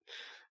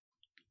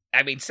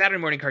 I mean, Saturday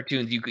morning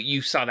cartoons,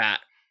 you saw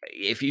that.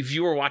 If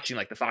you were watching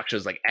like the Fox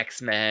shows like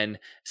X-Men,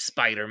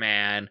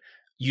 Spider-Man,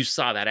 you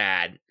saw that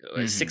ad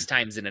 6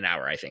 times in an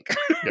hour, I think.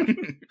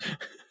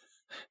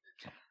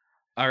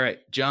 All right,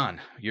 John,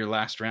 your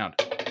last round.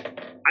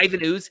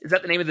 Ivan Ooze, is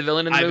that the name of the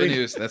villain in the Ivan movie?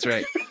 Ooze, that's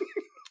right.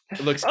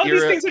 It looks Oh,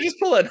 these things are just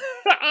pulling.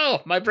 Oh,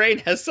 my brain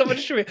has so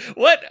much to me.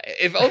 What?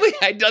 If only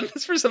I'd done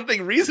this for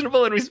something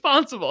reasonable and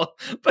responsible.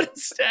 But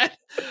instead,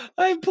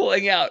 I'm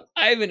pulling out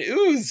Ivan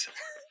Ooze.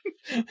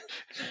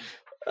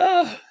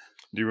 Oh,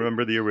 Do you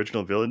remember the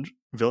original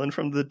villain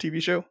from the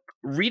TV show?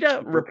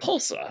 Rita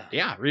Repulsa.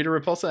 Yeah, Rita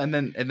Repulsa, and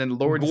then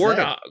Lord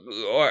Gorda,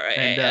 Zed. or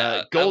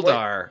And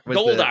Goldar was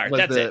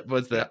Goldar,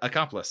 was the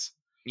accomplice.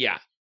 Yeah.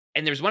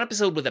 And there's one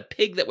episode with a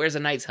pig that wears a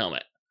knight's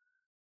helmet.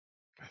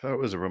 I thought it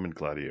was a Roman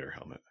gladiator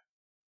helmet.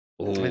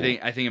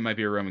 I think it might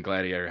be a Roman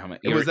gladiator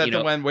helmet. You Was were- that you the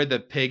know- one where the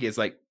pig is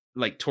like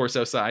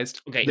torso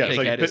sized? Okay. Yeah, Pig it's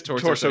like head is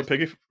torso torso sized.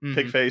 pig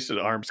Mhm. face and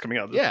arms coming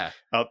out Yeah.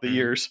 out the Mhm.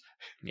 ears.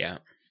 Yeah.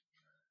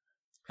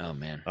 Oh,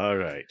 man. All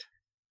right.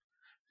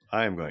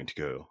 I am going to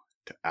go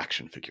to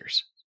action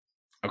figures.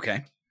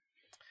 Okay.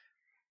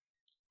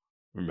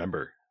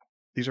 Remember,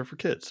 these are for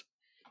kids.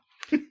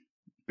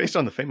 Based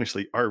on the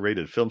famously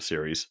R-rated film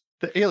series,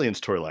 The Aliens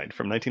toy line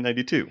from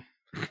 1992.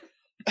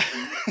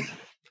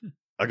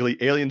 Ugly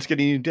aliens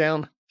getting you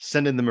down?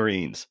 Send in the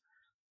Marines.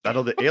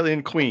 Battle the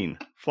Alien Queen,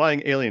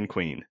 Flying Alien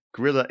Queen,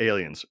 Gorilla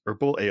Aliens, or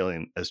Bull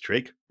Alien as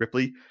Drake,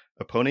 Ripley,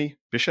 Apone,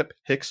 Bishop,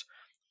 Hicks,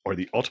 or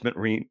the Ultimate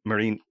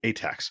Marine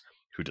Atax,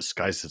 who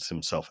disguises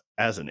himself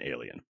as an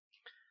alien.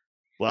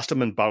 Blast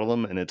him and bottle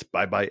him, and it's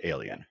bye-bye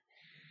alien.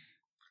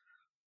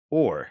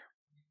 Or,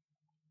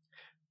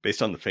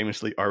 based on the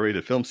famously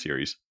R-rated film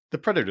series, The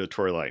Predator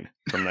toy line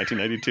from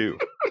 1992.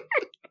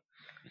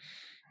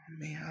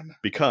 Man.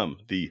 Become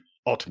the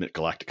ultimate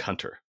galactic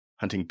hunter,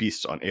 hunting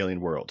beasts on alien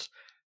worlds.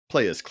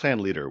 Play as clan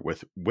leader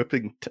with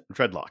whipping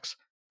dreadlocks,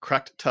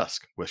 cracked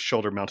tusk with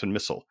shoulder-mounted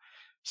missile,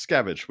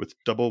 Scavenge with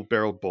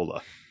double-barreled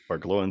bola, or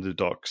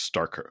glow-in-the-dark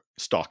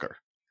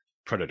stalker,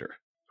 predator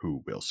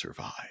who will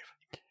survive.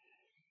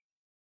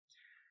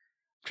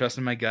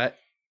 Trusting my gut,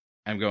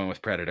 I'm going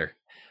with Predator.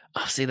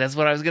 Oh, see, that's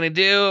what I was gonna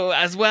do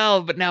as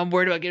well, but now I'm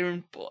worried about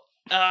getting.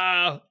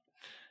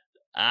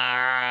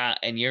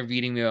 And you're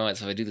beating me on it,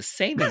 so if I do the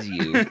same as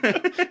you,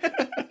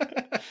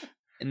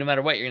 and no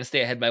matter what, you're gonna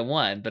stay ahead by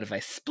 1. But if I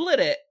split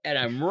it and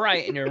I'm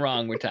right and you're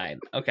wrong, we're tied.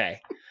 Okay.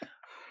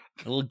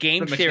 A little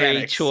game The theory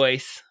mechanics.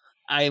 choice.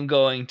 I am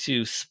going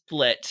to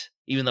split,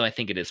 even though I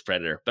think it is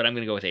Predator, but I'm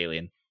gonna go with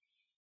Alien.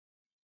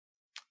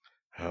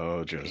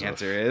 Oh, Joseph. The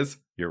answer is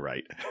You're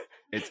right.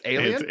 it's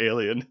Alien. It's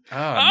Alien. Oh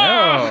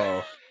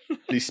Ah! no!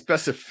 The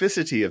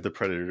specificity of the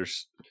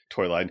Predator's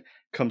toy line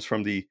comes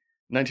from the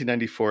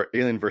 1994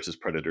 Alien vs.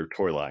 Predator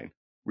toy line,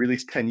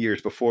 released 10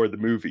 years before the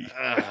movie.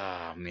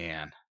 Oh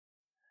man.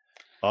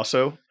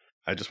 Also,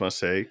 I just want to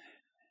say,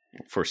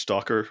 for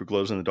Stalker who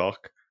glows in the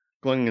dark,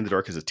 glowing in the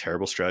dark is a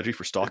terrible strategy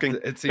for stalking.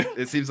 It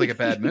seems like a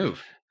bad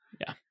move.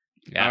 Yeah,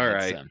 All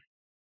it's, right.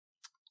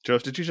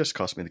 Joseph, did you just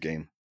cost me the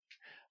game?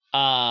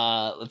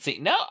 Let's see.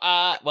 No,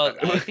 well,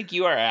 I think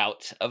you are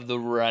out of the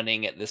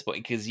running at this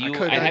point because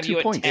could've I got have 2 you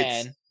at points.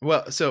 10.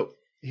 Well, so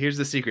here's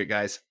the secret,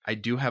 guys. I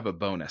do have a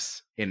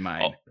bonus in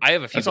mind. Oh, I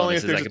have a few That's only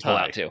if bonuses I there's can a pull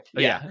tie. out too.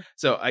 Oh, yeah.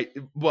 So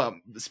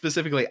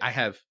specifically, I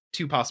have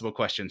 2 possible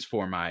questions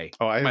for my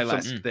Oh, I my have,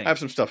 last some, thing. I have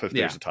some stuff if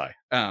there's Yeah. a tie.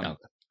 Okay.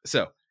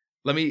 So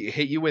let me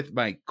hit you with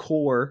my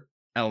core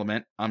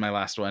element on my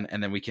last one,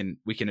 and then we can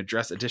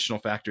address additional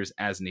factors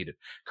as needed.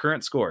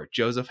 Current score: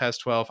 Joseph has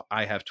 12,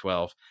 I have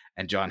 12,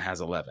 and John has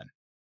 11.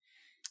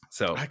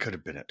 So I could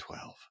have been at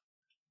 12.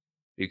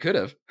 you could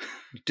have.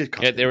 You did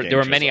cost Yeah, me there the game,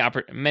 were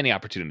Joseph. many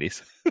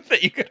opportunities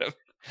that you could have.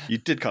 You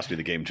did cost me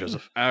the game,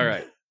 Joseph. All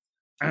right.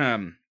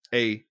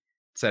 A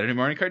Saturday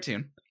morning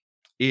cartoon.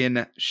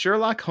 In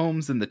Sherlock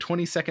Holmes in the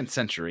 22nd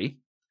century,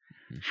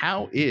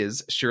 how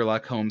is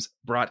Sherlock Holmes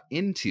brought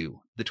into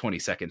the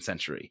 22nd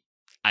century?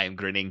 I am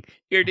grinning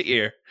ear to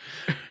ear.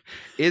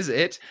 Is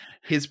it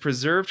his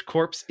preserved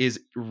corpse is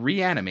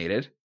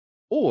reanimated,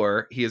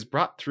 or he is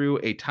brought through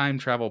a time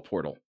travel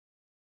portal?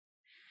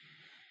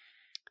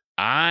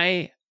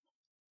 I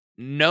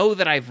know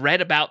that I've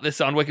read about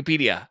this on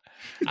Wikipedia.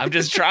 I'm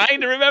just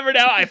trying to remember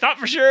now. I thought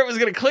for sure it was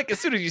going to click as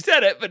soon as you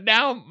said it, but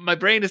now my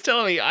brain is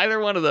telling me either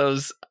one of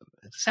those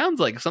sounds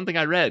like something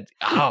I read.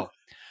 Oh,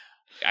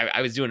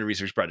 I was doing a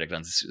research project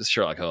on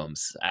Sherlock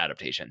Holmes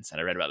adaptations, and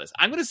I read about this.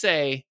 I'm going to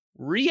say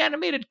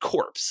reanimated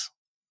corpse.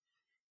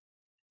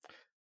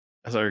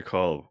 As I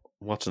recall,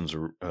 Watson's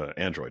an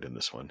android in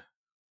this one.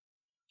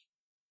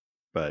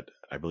 But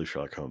I believe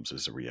Sherlock Holmes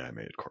is a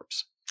reanimated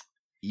corpse.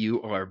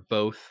 You are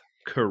both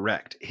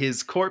correct.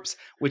 His corpse,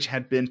 which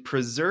had been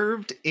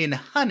preserved in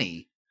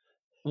honey,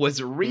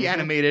 was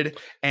reanimated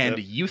and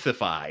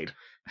youthified.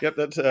 Yep,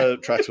 that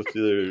tracks with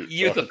the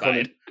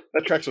Youthified.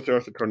 That tracks with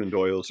Arthur Conan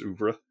Doyle's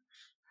oeuvre.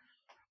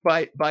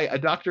 by a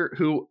doctor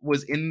who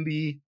was in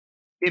the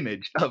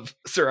image of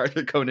Sir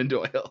Arthur Conan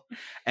Doyle.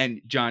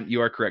 And John,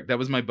 you are correct. That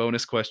was my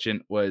bonus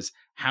question, was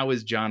how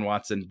is John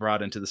Watson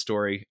brought into the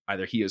story?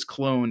 Either he is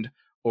cloned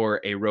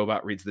or a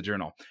robot reads the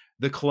journal.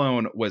 The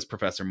clone was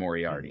Professor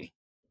Moriarty.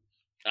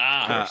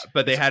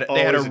 But they had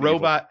a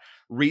robot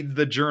read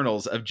the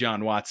journals of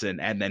John Watson,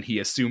 and then he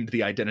assumed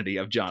the identity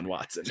of John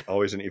Watson.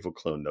 Always an evil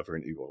clone, never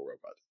an evil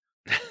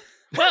robot.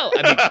 Well,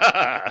 I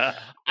mean,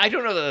 I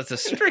don't know that that's a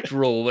strict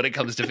rule when it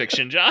comes to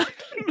fiction, John.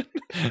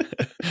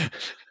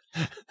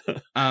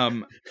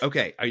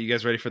 Okay, are you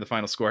guys ready for the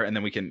final score? And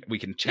then we can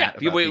chat.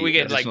 Yeah, about we the can like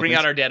additional bring things.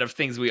 out our debt of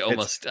things we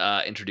almost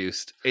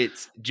introduced.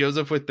 It's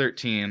Joseph with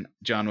 13,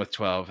 John with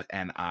 12,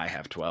 and I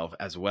have 12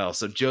 as well.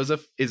 So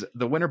Joseph is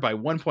the winner by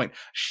 1 point.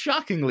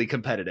 Shockingly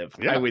competitive,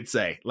 Yeah. I would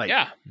say. Like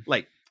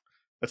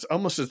It's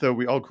almost as though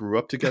we all grew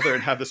up together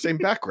and have the same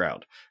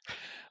background.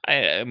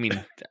 I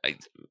mean,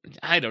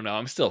 I don't know.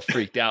 I'm still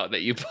freaked out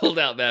that you pulled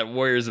out that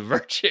Warriors of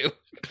Virtue.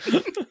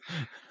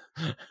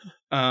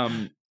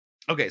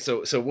 Okay,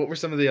 so what were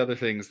some of the other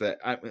things that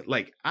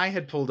I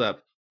had pulled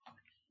up?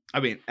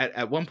 I mean,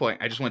 at one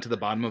point, I just went to the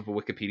bottom of a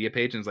Wikipedia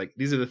page and was like,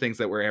 these are the things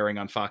that were airing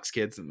on Fox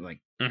Kids. And like,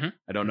 Mhm.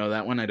 I don't know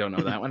that one. I don't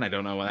know that one. I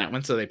don't know that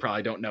one. So they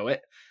probably don't know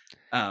it.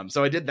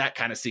 So I did that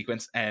kind of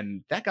sequence,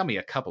 and that got me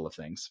a couple of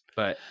things,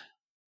 but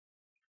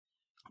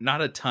not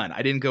a ton.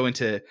 I didn't go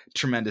into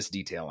tremendous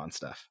detail on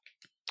stuff.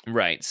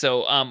 Right.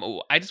 So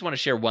I just want to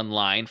share one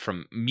line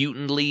from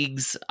Mutant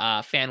League's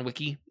fan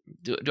wiki.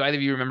 Do either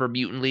of you remember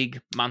Mutant League,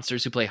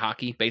 monsters who play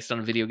hockey based on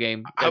a video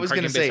game? I was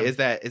going to say, based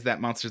is that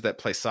monsters that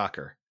play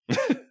soccer?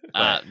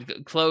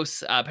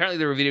 close. Apparently,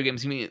 there were video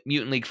games,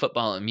 Mutant League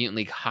Football and Mutant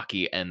League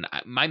Hockey, and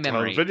my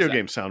memory Video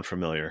games sound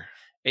familiar.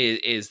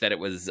 is that it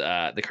was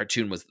the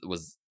cartoon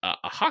was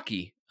a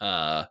hockey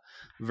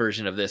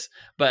version of this,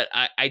 but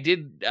I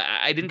didn't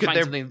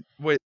find something.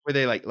 Were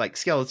they like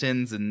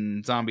skeletons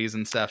and zombies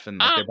and stuff, and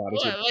like their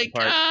bodies would like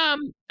apart?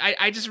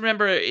 I just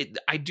remember it,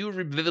 I do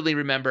vividly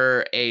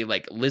remember a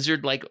like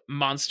lizard like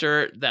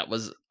monster that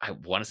was, I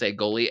want to say, a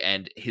goalie,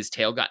 and his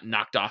tail got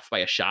knocked off by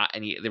a shot,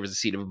 and there was a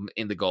scene of him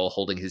in the goal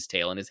holding his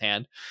tail in his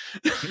hand.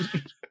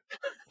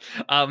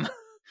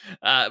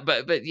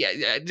 But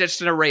yeah,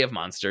 just an array of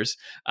monsters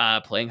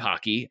playing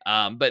hockey.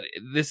 But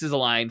this is a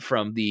line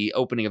from the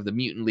opening of the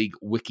Mutant League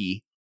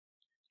wiki.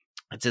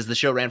 It says the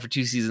show ran for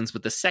 2 seasons,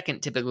 with the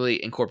second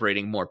typically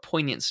incorporating more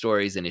poignant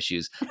stories and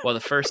issues, while the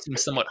first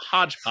seems somewhat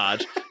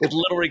hodgepodge with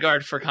little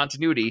regard for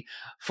continuity.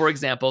 For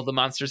example, the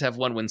monsters have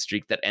one win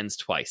streak that ends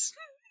twice.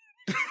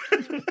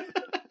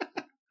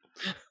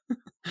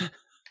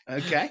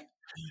 Okay.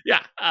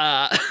 Yeah.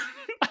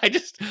 I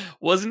just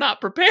was not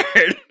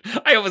prepared.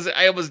 I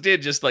almost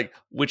did just like,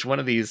 which one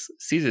of these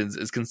seasons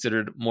is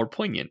considered more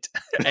poignant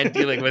and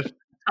dealing with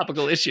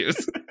topical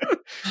issues.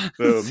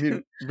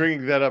 So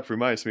bringing that up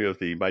reminds me of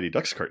the Mighty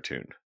Ducks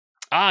cartoon.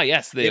 Ah,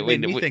 yes. It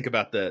made me think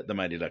about the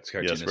Mighty Ducks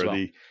cartoon Yes, as where well.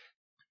 the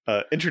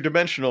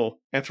interdimensional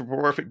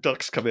anthropomorphic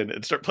ducks come in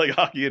and start playing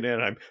hockey in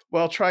Anaheim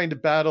while trying to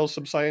battle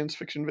some science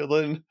fiction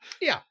villain.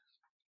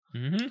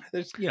 Mm-hmm.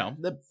 There's,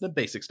 the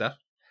basic stuff.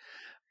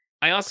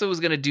 I also was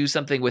going to do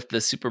something with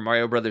the Super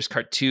Mario Brothers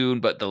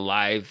cartoon, but the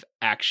live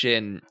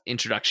action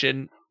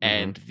introduction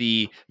and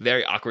the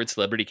very awkward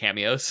celebrity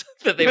cameos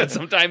that they would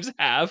sometimes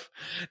have.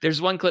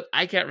 There's one clip,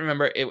 I can't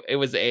remember. It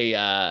was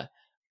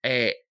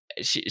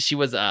she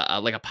was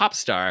like a pop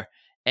star,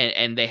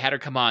 and they had her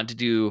come on to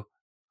do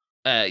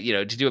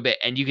to do a bit,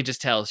 and you can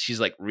just tell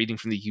she's like reading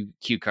from the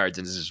cue cards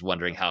and is just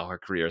wondering how her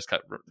career has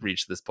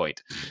reached this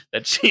point,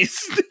 that she's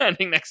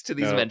standing next to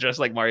these men dressed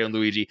like Mario and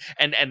Luigi,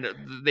 and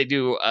they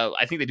do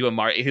I think they do a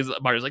Mario's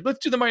like, let's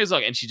do the Mario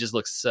song, and she just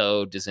looks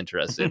so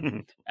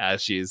disinterested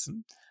as she's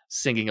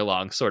singing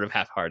along sort of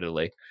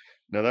half-heartedly.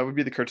 Now that would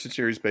be the cartoon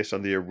series based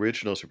on the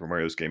original Super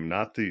Mario's game,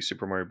 not the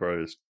Super Mario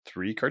Bros.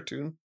 3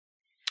 cartoon.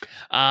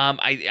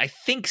 I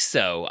think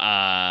so.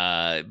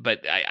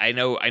 But I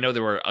know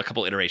there were a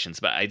couple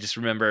iterations, but I just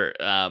remember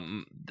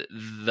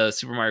the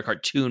Super Mario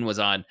cartoon was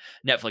on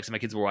Netflix and my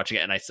kids were watching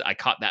it, and I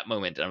caught that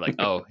moment, and I'm like,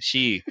 oh,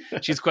 she's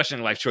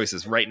questioning life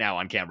choices right now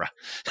on camera.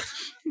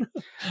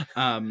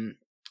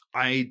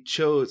 I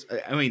chose.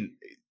 I mean,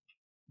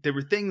 there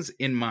were things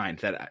in mind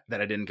that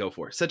I didn't go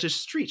for, such as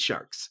Street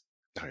Sharks.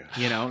 Oh,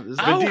 yeah. You know, this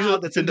is Vin Diesel,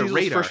 that's in the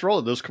Diesel's radar. first role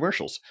in those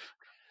commercials.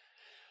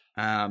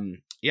 Yeah,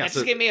 That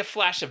just gave me a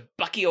flash of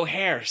Bucky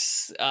O'Hare.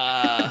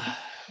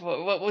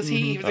 What was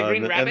he? He was a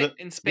Green Rabbit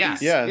in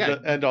space. Yeah.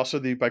 And also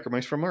the Biker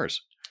Mice from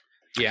Mars.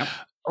 Yeah.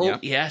 Oh, yeah.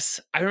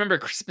 yes. I remember a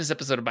Christmas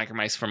episode of Biker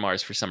Mice from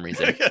Mars for some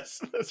reason.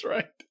 Yes, that's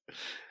right.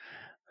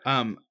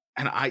 And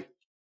I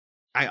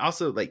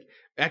also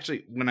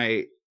actually when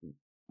I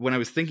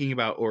was thinking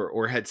about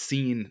or had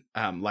seen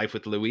Life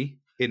with Louie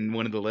in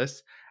one of the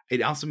lists,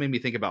 it also made me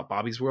think about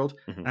Bobby's World.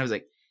 And I was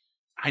like,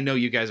 I know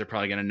you guys are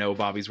probably going to know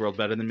Bobby's World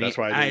better than me. That's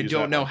why I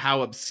don't know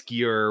how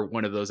obscure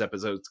one of those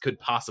episodes could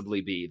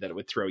possibly be that it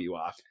would throw you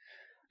off.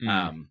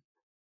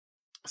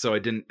 So I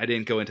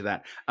didn't go into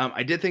that.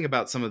 I did think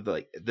about some of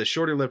the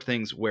shorter lived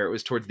things where it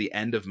was towards the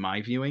end of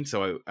my viewing.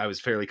 So I was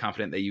fairly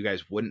confident that you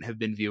guys wouldn't have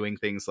been viewing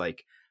things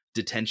like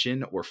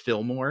Detention or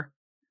Fillmore.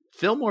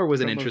 Fillmore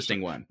was an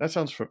interesting one. That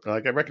sounds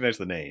like I recognize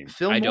the name.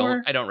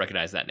 Fillmore, I don't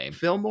recognize that name.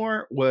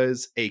 Fillmore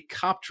was a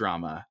cop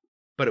drama,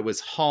 but it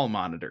was hall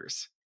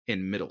monitors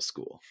in middle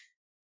school.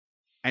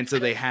 And so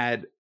they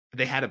had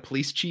a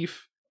police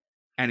chief,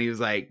 and he was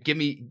like, give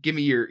me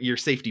your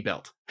safety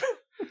belt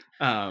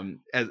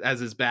as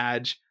his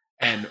badge.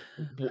 And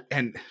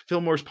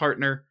Fillmore's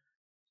partner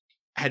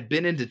had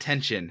been in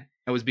detention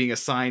and was being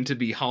assigned to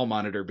be hall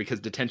monitor because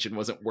detention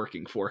wasn't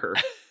working for her.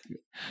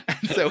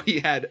 And so he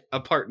had a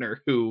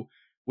partner who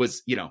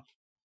was,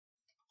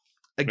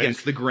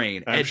 against the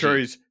grain. I'm sure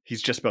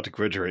he's just about to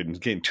graduate and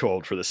getting too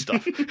old for this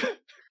stuff.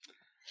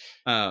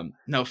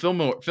 No,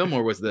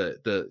 Fillmore was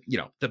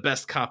the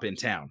best cop in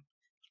town.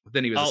 But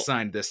then he was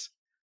assigned this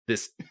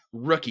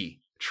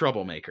rookie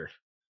troublemaker.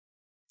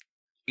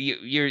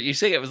 You're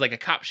saying it was like a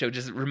cop show.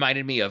 Just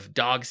reminded me of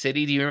Dog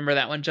City. Do you remember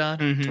that one, John?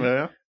 Mm-hmm.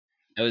 Yeah.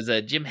 It was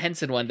a Jim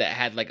Henson one that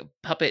had like a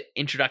puppet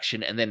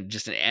introduction and then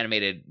just an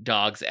animated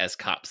dogs as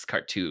cops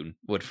cartoon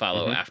would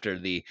follow after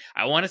the.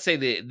 I want to say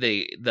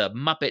the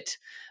Muppet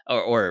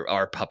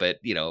or puppet.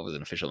 It was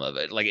an official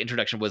Muppet. Like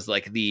introduction was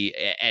like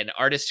an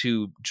artist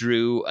who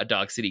drew a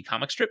Dog City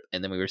comic strip,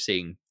 and then we were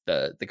seeing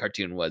the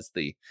cartoon was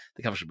the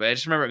comic strip. But I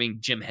just remember it being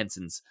Jim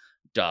Henson's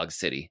Dog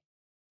City.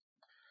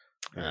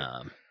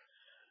 Well,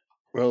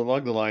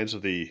 along the lines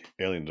of the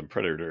Aliens and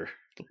Predator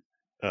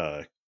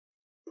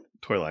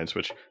toy lines,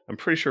 which I'm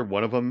pretty sure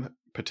one of them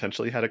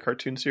potentially had a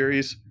cartoon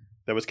series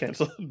that was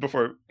canceled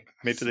before it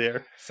made to the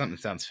air. Something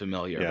sounds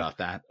familiar about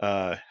that.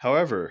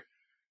 However,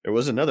 there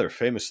was another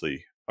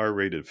famously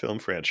R-rated film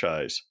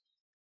franchise,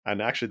 and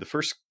actually the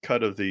first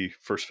cut of the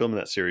first film in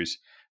that series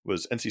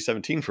was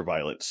NC-17 for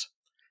violence.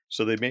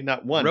 So they made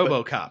not one,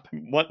 RoboCop.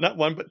 Not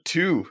one, but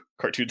two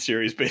cartoon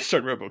series based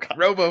on RoboCop.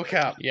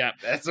 RoboCop. Yeah,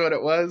 that's what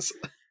it was.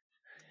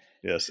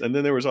 Yes, and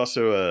then there was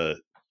also a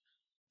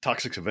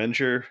Toxic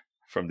Avenger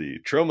from the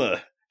Troma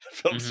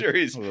film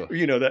series,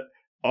 that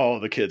all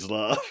the kids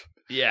love.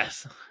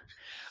 Yes.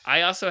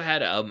 I also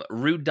had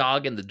Rude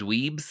Dog and the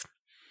Dweebs,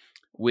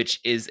 which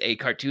is a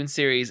cartoon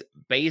series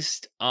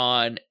based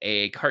on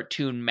a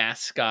cartoon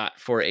mascot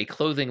for a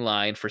clothing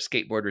line for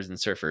skateboarders and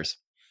surfers.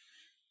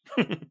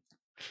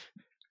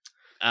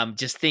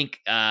 Just think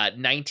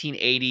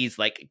 1980s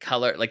like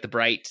color, like the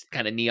bright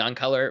kind of neon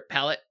color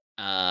palette,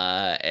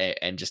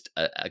 and just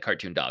a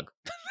cartoon dog.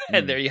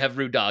 And there you have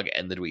Rude Dog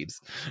and the Dweebs.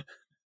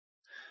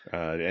 Do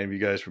any of you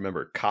guys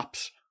remember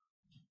Cops?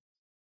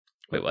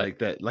 Wait,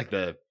 what? Like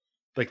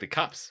the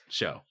Cops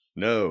show.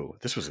 No,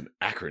 this was an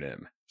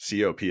acronym.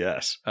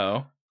 COPS.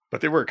 Oh,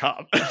 But they were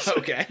cops.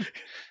 okay.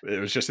 It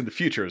was just in the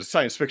future. It was a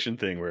science fiction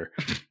thing where,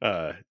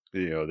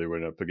 they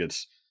went up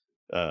against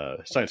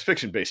science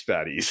fiction based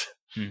baddies.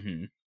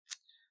 Mm-hmm.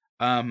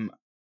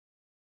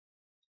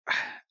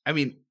 I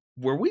mean,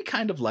 were we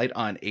kind of light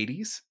on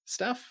 80s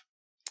stuff?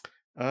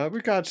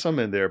 We got some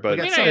in there, but We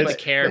got You some, know, like,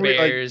 the Care like,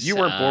 Bears. you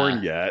weren't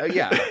born yet,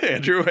 yeah.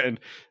 Andrew. And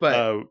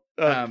But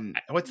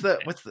what's the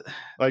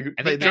like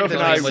I think Joe Back and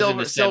to I the was in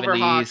the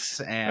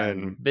Silverhawks 70s,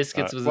 and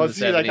Biscuits was well, in the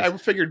see, 70s. like I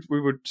figured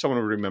someone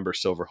would remember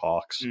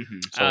Silverhawks.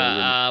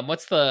 Mhm.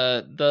 What's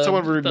the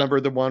Someone would remember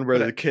the one where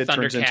the kid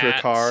turns into a Thundercats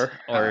car.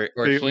 or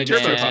Turbo He-Man.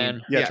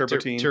 Teen. Yeah, Turbo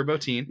Teen. Turbo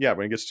Teen. Yeah,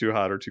 when it gets too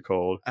hot or too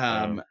cold.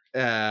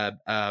 I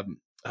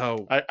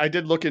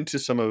did look into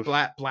some of.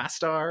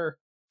 Blastar.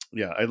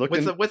 Yeah, I looked.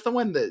 What's the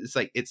one that it's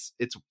like it's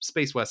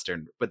space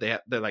western, but they're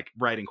like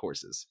riding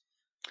horses,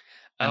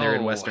 and they're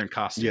in Oh. western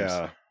costumes.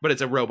 Yeah, but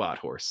it's a robot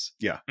horse.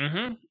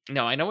 Mm-hmm.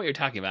 No, I know what you're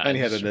talking about. and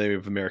he had I'm a just-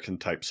 Native American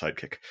type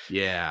sidekick.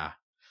 Yeah,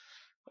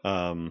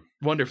 Um,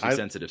 wonderfully I-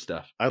 sensitive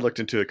stuff. I looked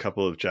into a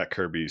couple of Jack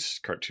Kirby's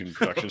cartoon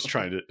productions,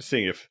 trying to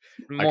see if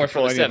more could from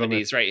pull the any of them in.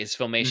 70s, right? His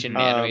filmation, Mhm.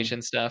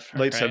 animation stuff.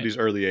 late right? '70s,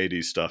 early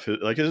 '80s stuff.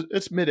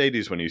 It's mid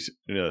 '80s when he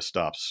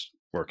stops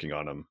working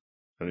on them,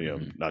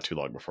 and not too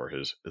long before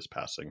his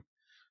passing.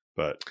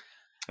 But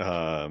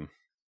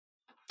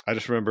I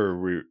just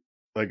remember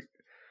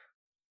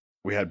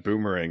we had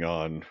Boomerang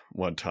on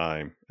one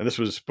time, and this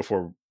was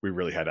before we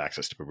really had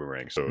access to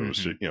Boomerang, so it was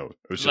Mhm. it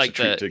was just Like a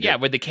treat to get.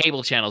 where the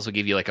cable channels will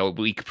give you like a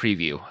week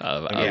preview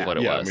of what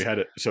it And was. we had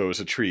it, so it was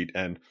a treat,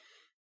 and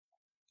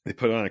they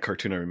put on a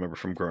cartoon I remember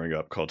from growing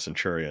up called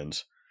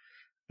Centurions,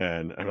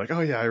 and I'm like,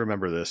 oh yeah, I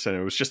remember this, and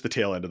it was just the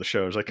tail end of the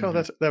show. I was like, oh,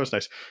 Mhm. that was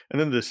nice, and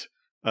then this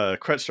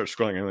credit starts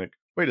scrolling, and I'm like,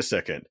 wait a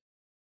second,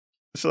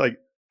 so like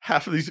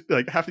half of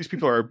these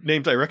people are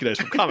names I recognize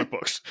from comic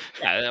books.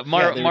 Yeah, they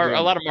were doing-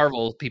 a lot of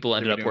Marvel people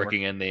ended were up doing work.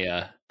 working in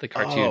the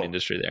cartoon Oh.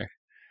 industry there.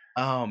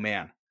 Oh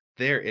man,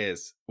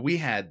 we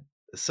had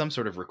some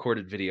sort of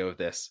recorded video of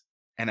this,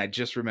 and I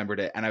just remembered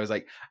it, and I was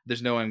like,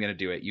 "There's no way I'm going to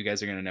do it. You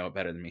guys are going to know it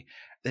better than me."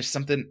 There's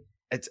something.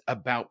 It's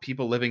about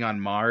people living on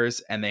Mars,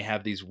 and they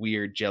have these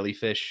weird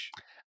jellyfish.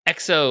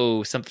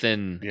 Exo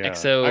something. Yeah,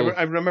 Exo.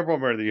 I remember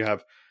one where you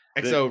have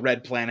Exo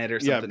Red Planet or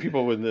something. yeah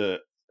people with the.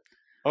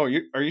 Oh,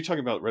 are you talking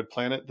about Red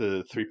Planet,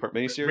 the 3-part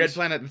miniseries? Red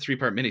Planet, the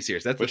 3-part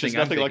miniseries. That's which the is thing.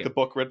 nothing I'm like the thinking.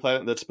 book Red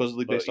Planet that's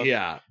supposedly based on.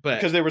 Yeah, but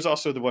Because there was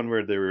also the one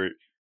where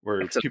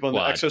Exo people in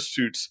the Squad.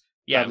 exosuits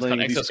Yeah, it was battling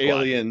called these Exo Squad.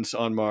 aliens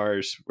on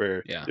Mars,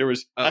 where Yeah. there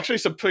was Oh. actually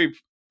some pretty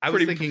I was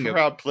pretty thinking of.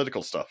 proud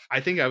political stuff.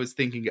 I think I was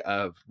thinking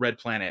of Red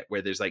Planet,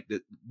 where there's like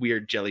the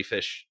weird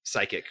jellyfish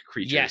psychic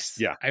creatures. Yes.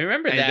 Yeah. I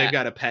remember and that. they've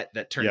got a pet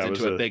that turns Yeah, it was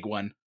into a a- big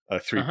one. A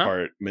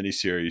 3-part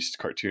miniseries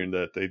cartoon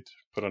that they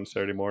put on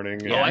Saturday morning.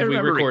 Oh, I and we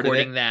remember recorded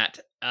recording that.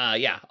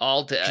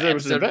 All to So there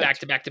was an episode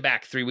event. back to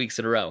back, 3 weeks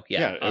in a row.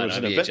 Yeah, it was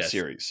an event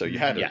series, so you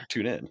had to Yeah.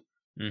 tune in.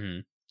 Mm-hmm.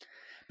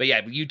 But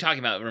yeah, you talking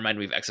about reminded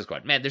me of Exo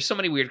Squad. Man, there's so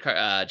many weird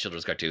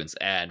children's cartoons,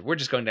 and we're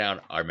just going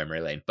down our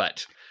memory lane.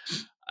 But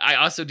I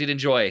also did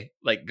enjoy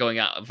like going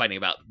out and finding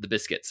about the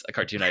Biscuits, a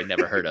cartoon I had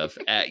never heard of.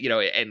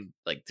 And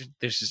like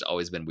there's just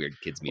always been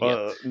weird kids media.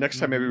 Well, next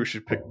time maybe we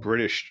should pick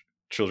British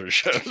children's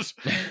shows.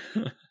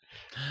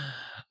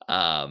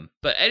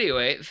 But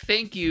anyway,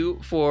 thank you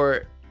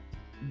for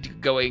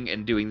going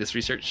and doing this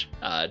research,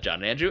 John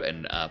and Andrew,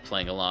 and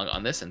playing along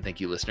on this. And thank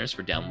you, listeners,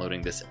 for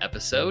downloading this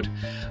episode.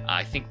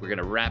 I think we're going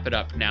to wrap it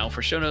up now.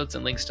 For show notes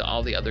and links to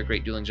all the other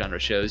great Dueling Genre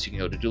shows, you can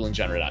go to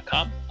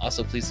duelinggenre.com.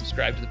 Also, please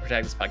subscribe to the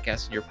Protagonist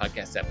Podcast in your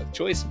podcast app of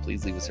choice, and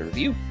please leave us a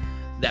review.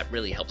 That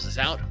really helps us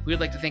out. We would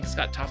like to thank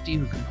Scott Tofty,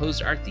 who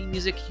composed our theme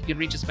music. You can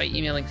reach us by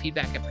emailing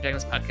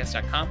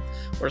feedback@protagonistpodcast.com,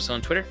 or also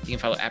on Twitter. You can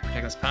follow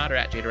 @protagonistpod or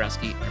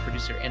 @jadarowski. Our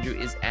producer Andrew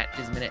is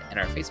 @disminute, and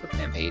our Facebook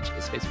fan page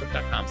is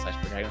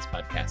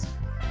facebook.com/protagonistpodcast.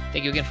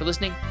 Thank you again for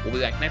listening. We'll be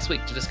back next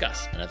week to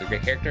discuss another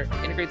great character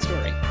in a great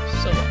story.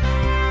 So long.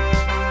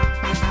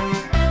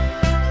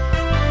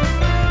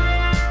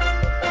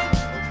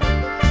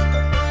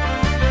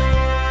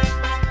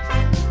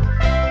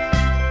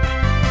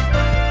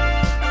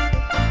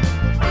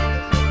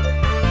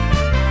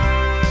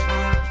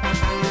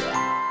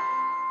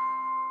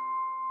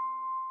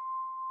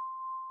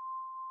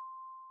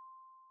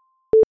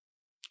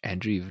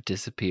 Andrew, you've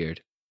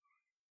disappeared.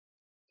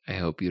 I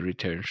hope you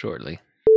return shortly.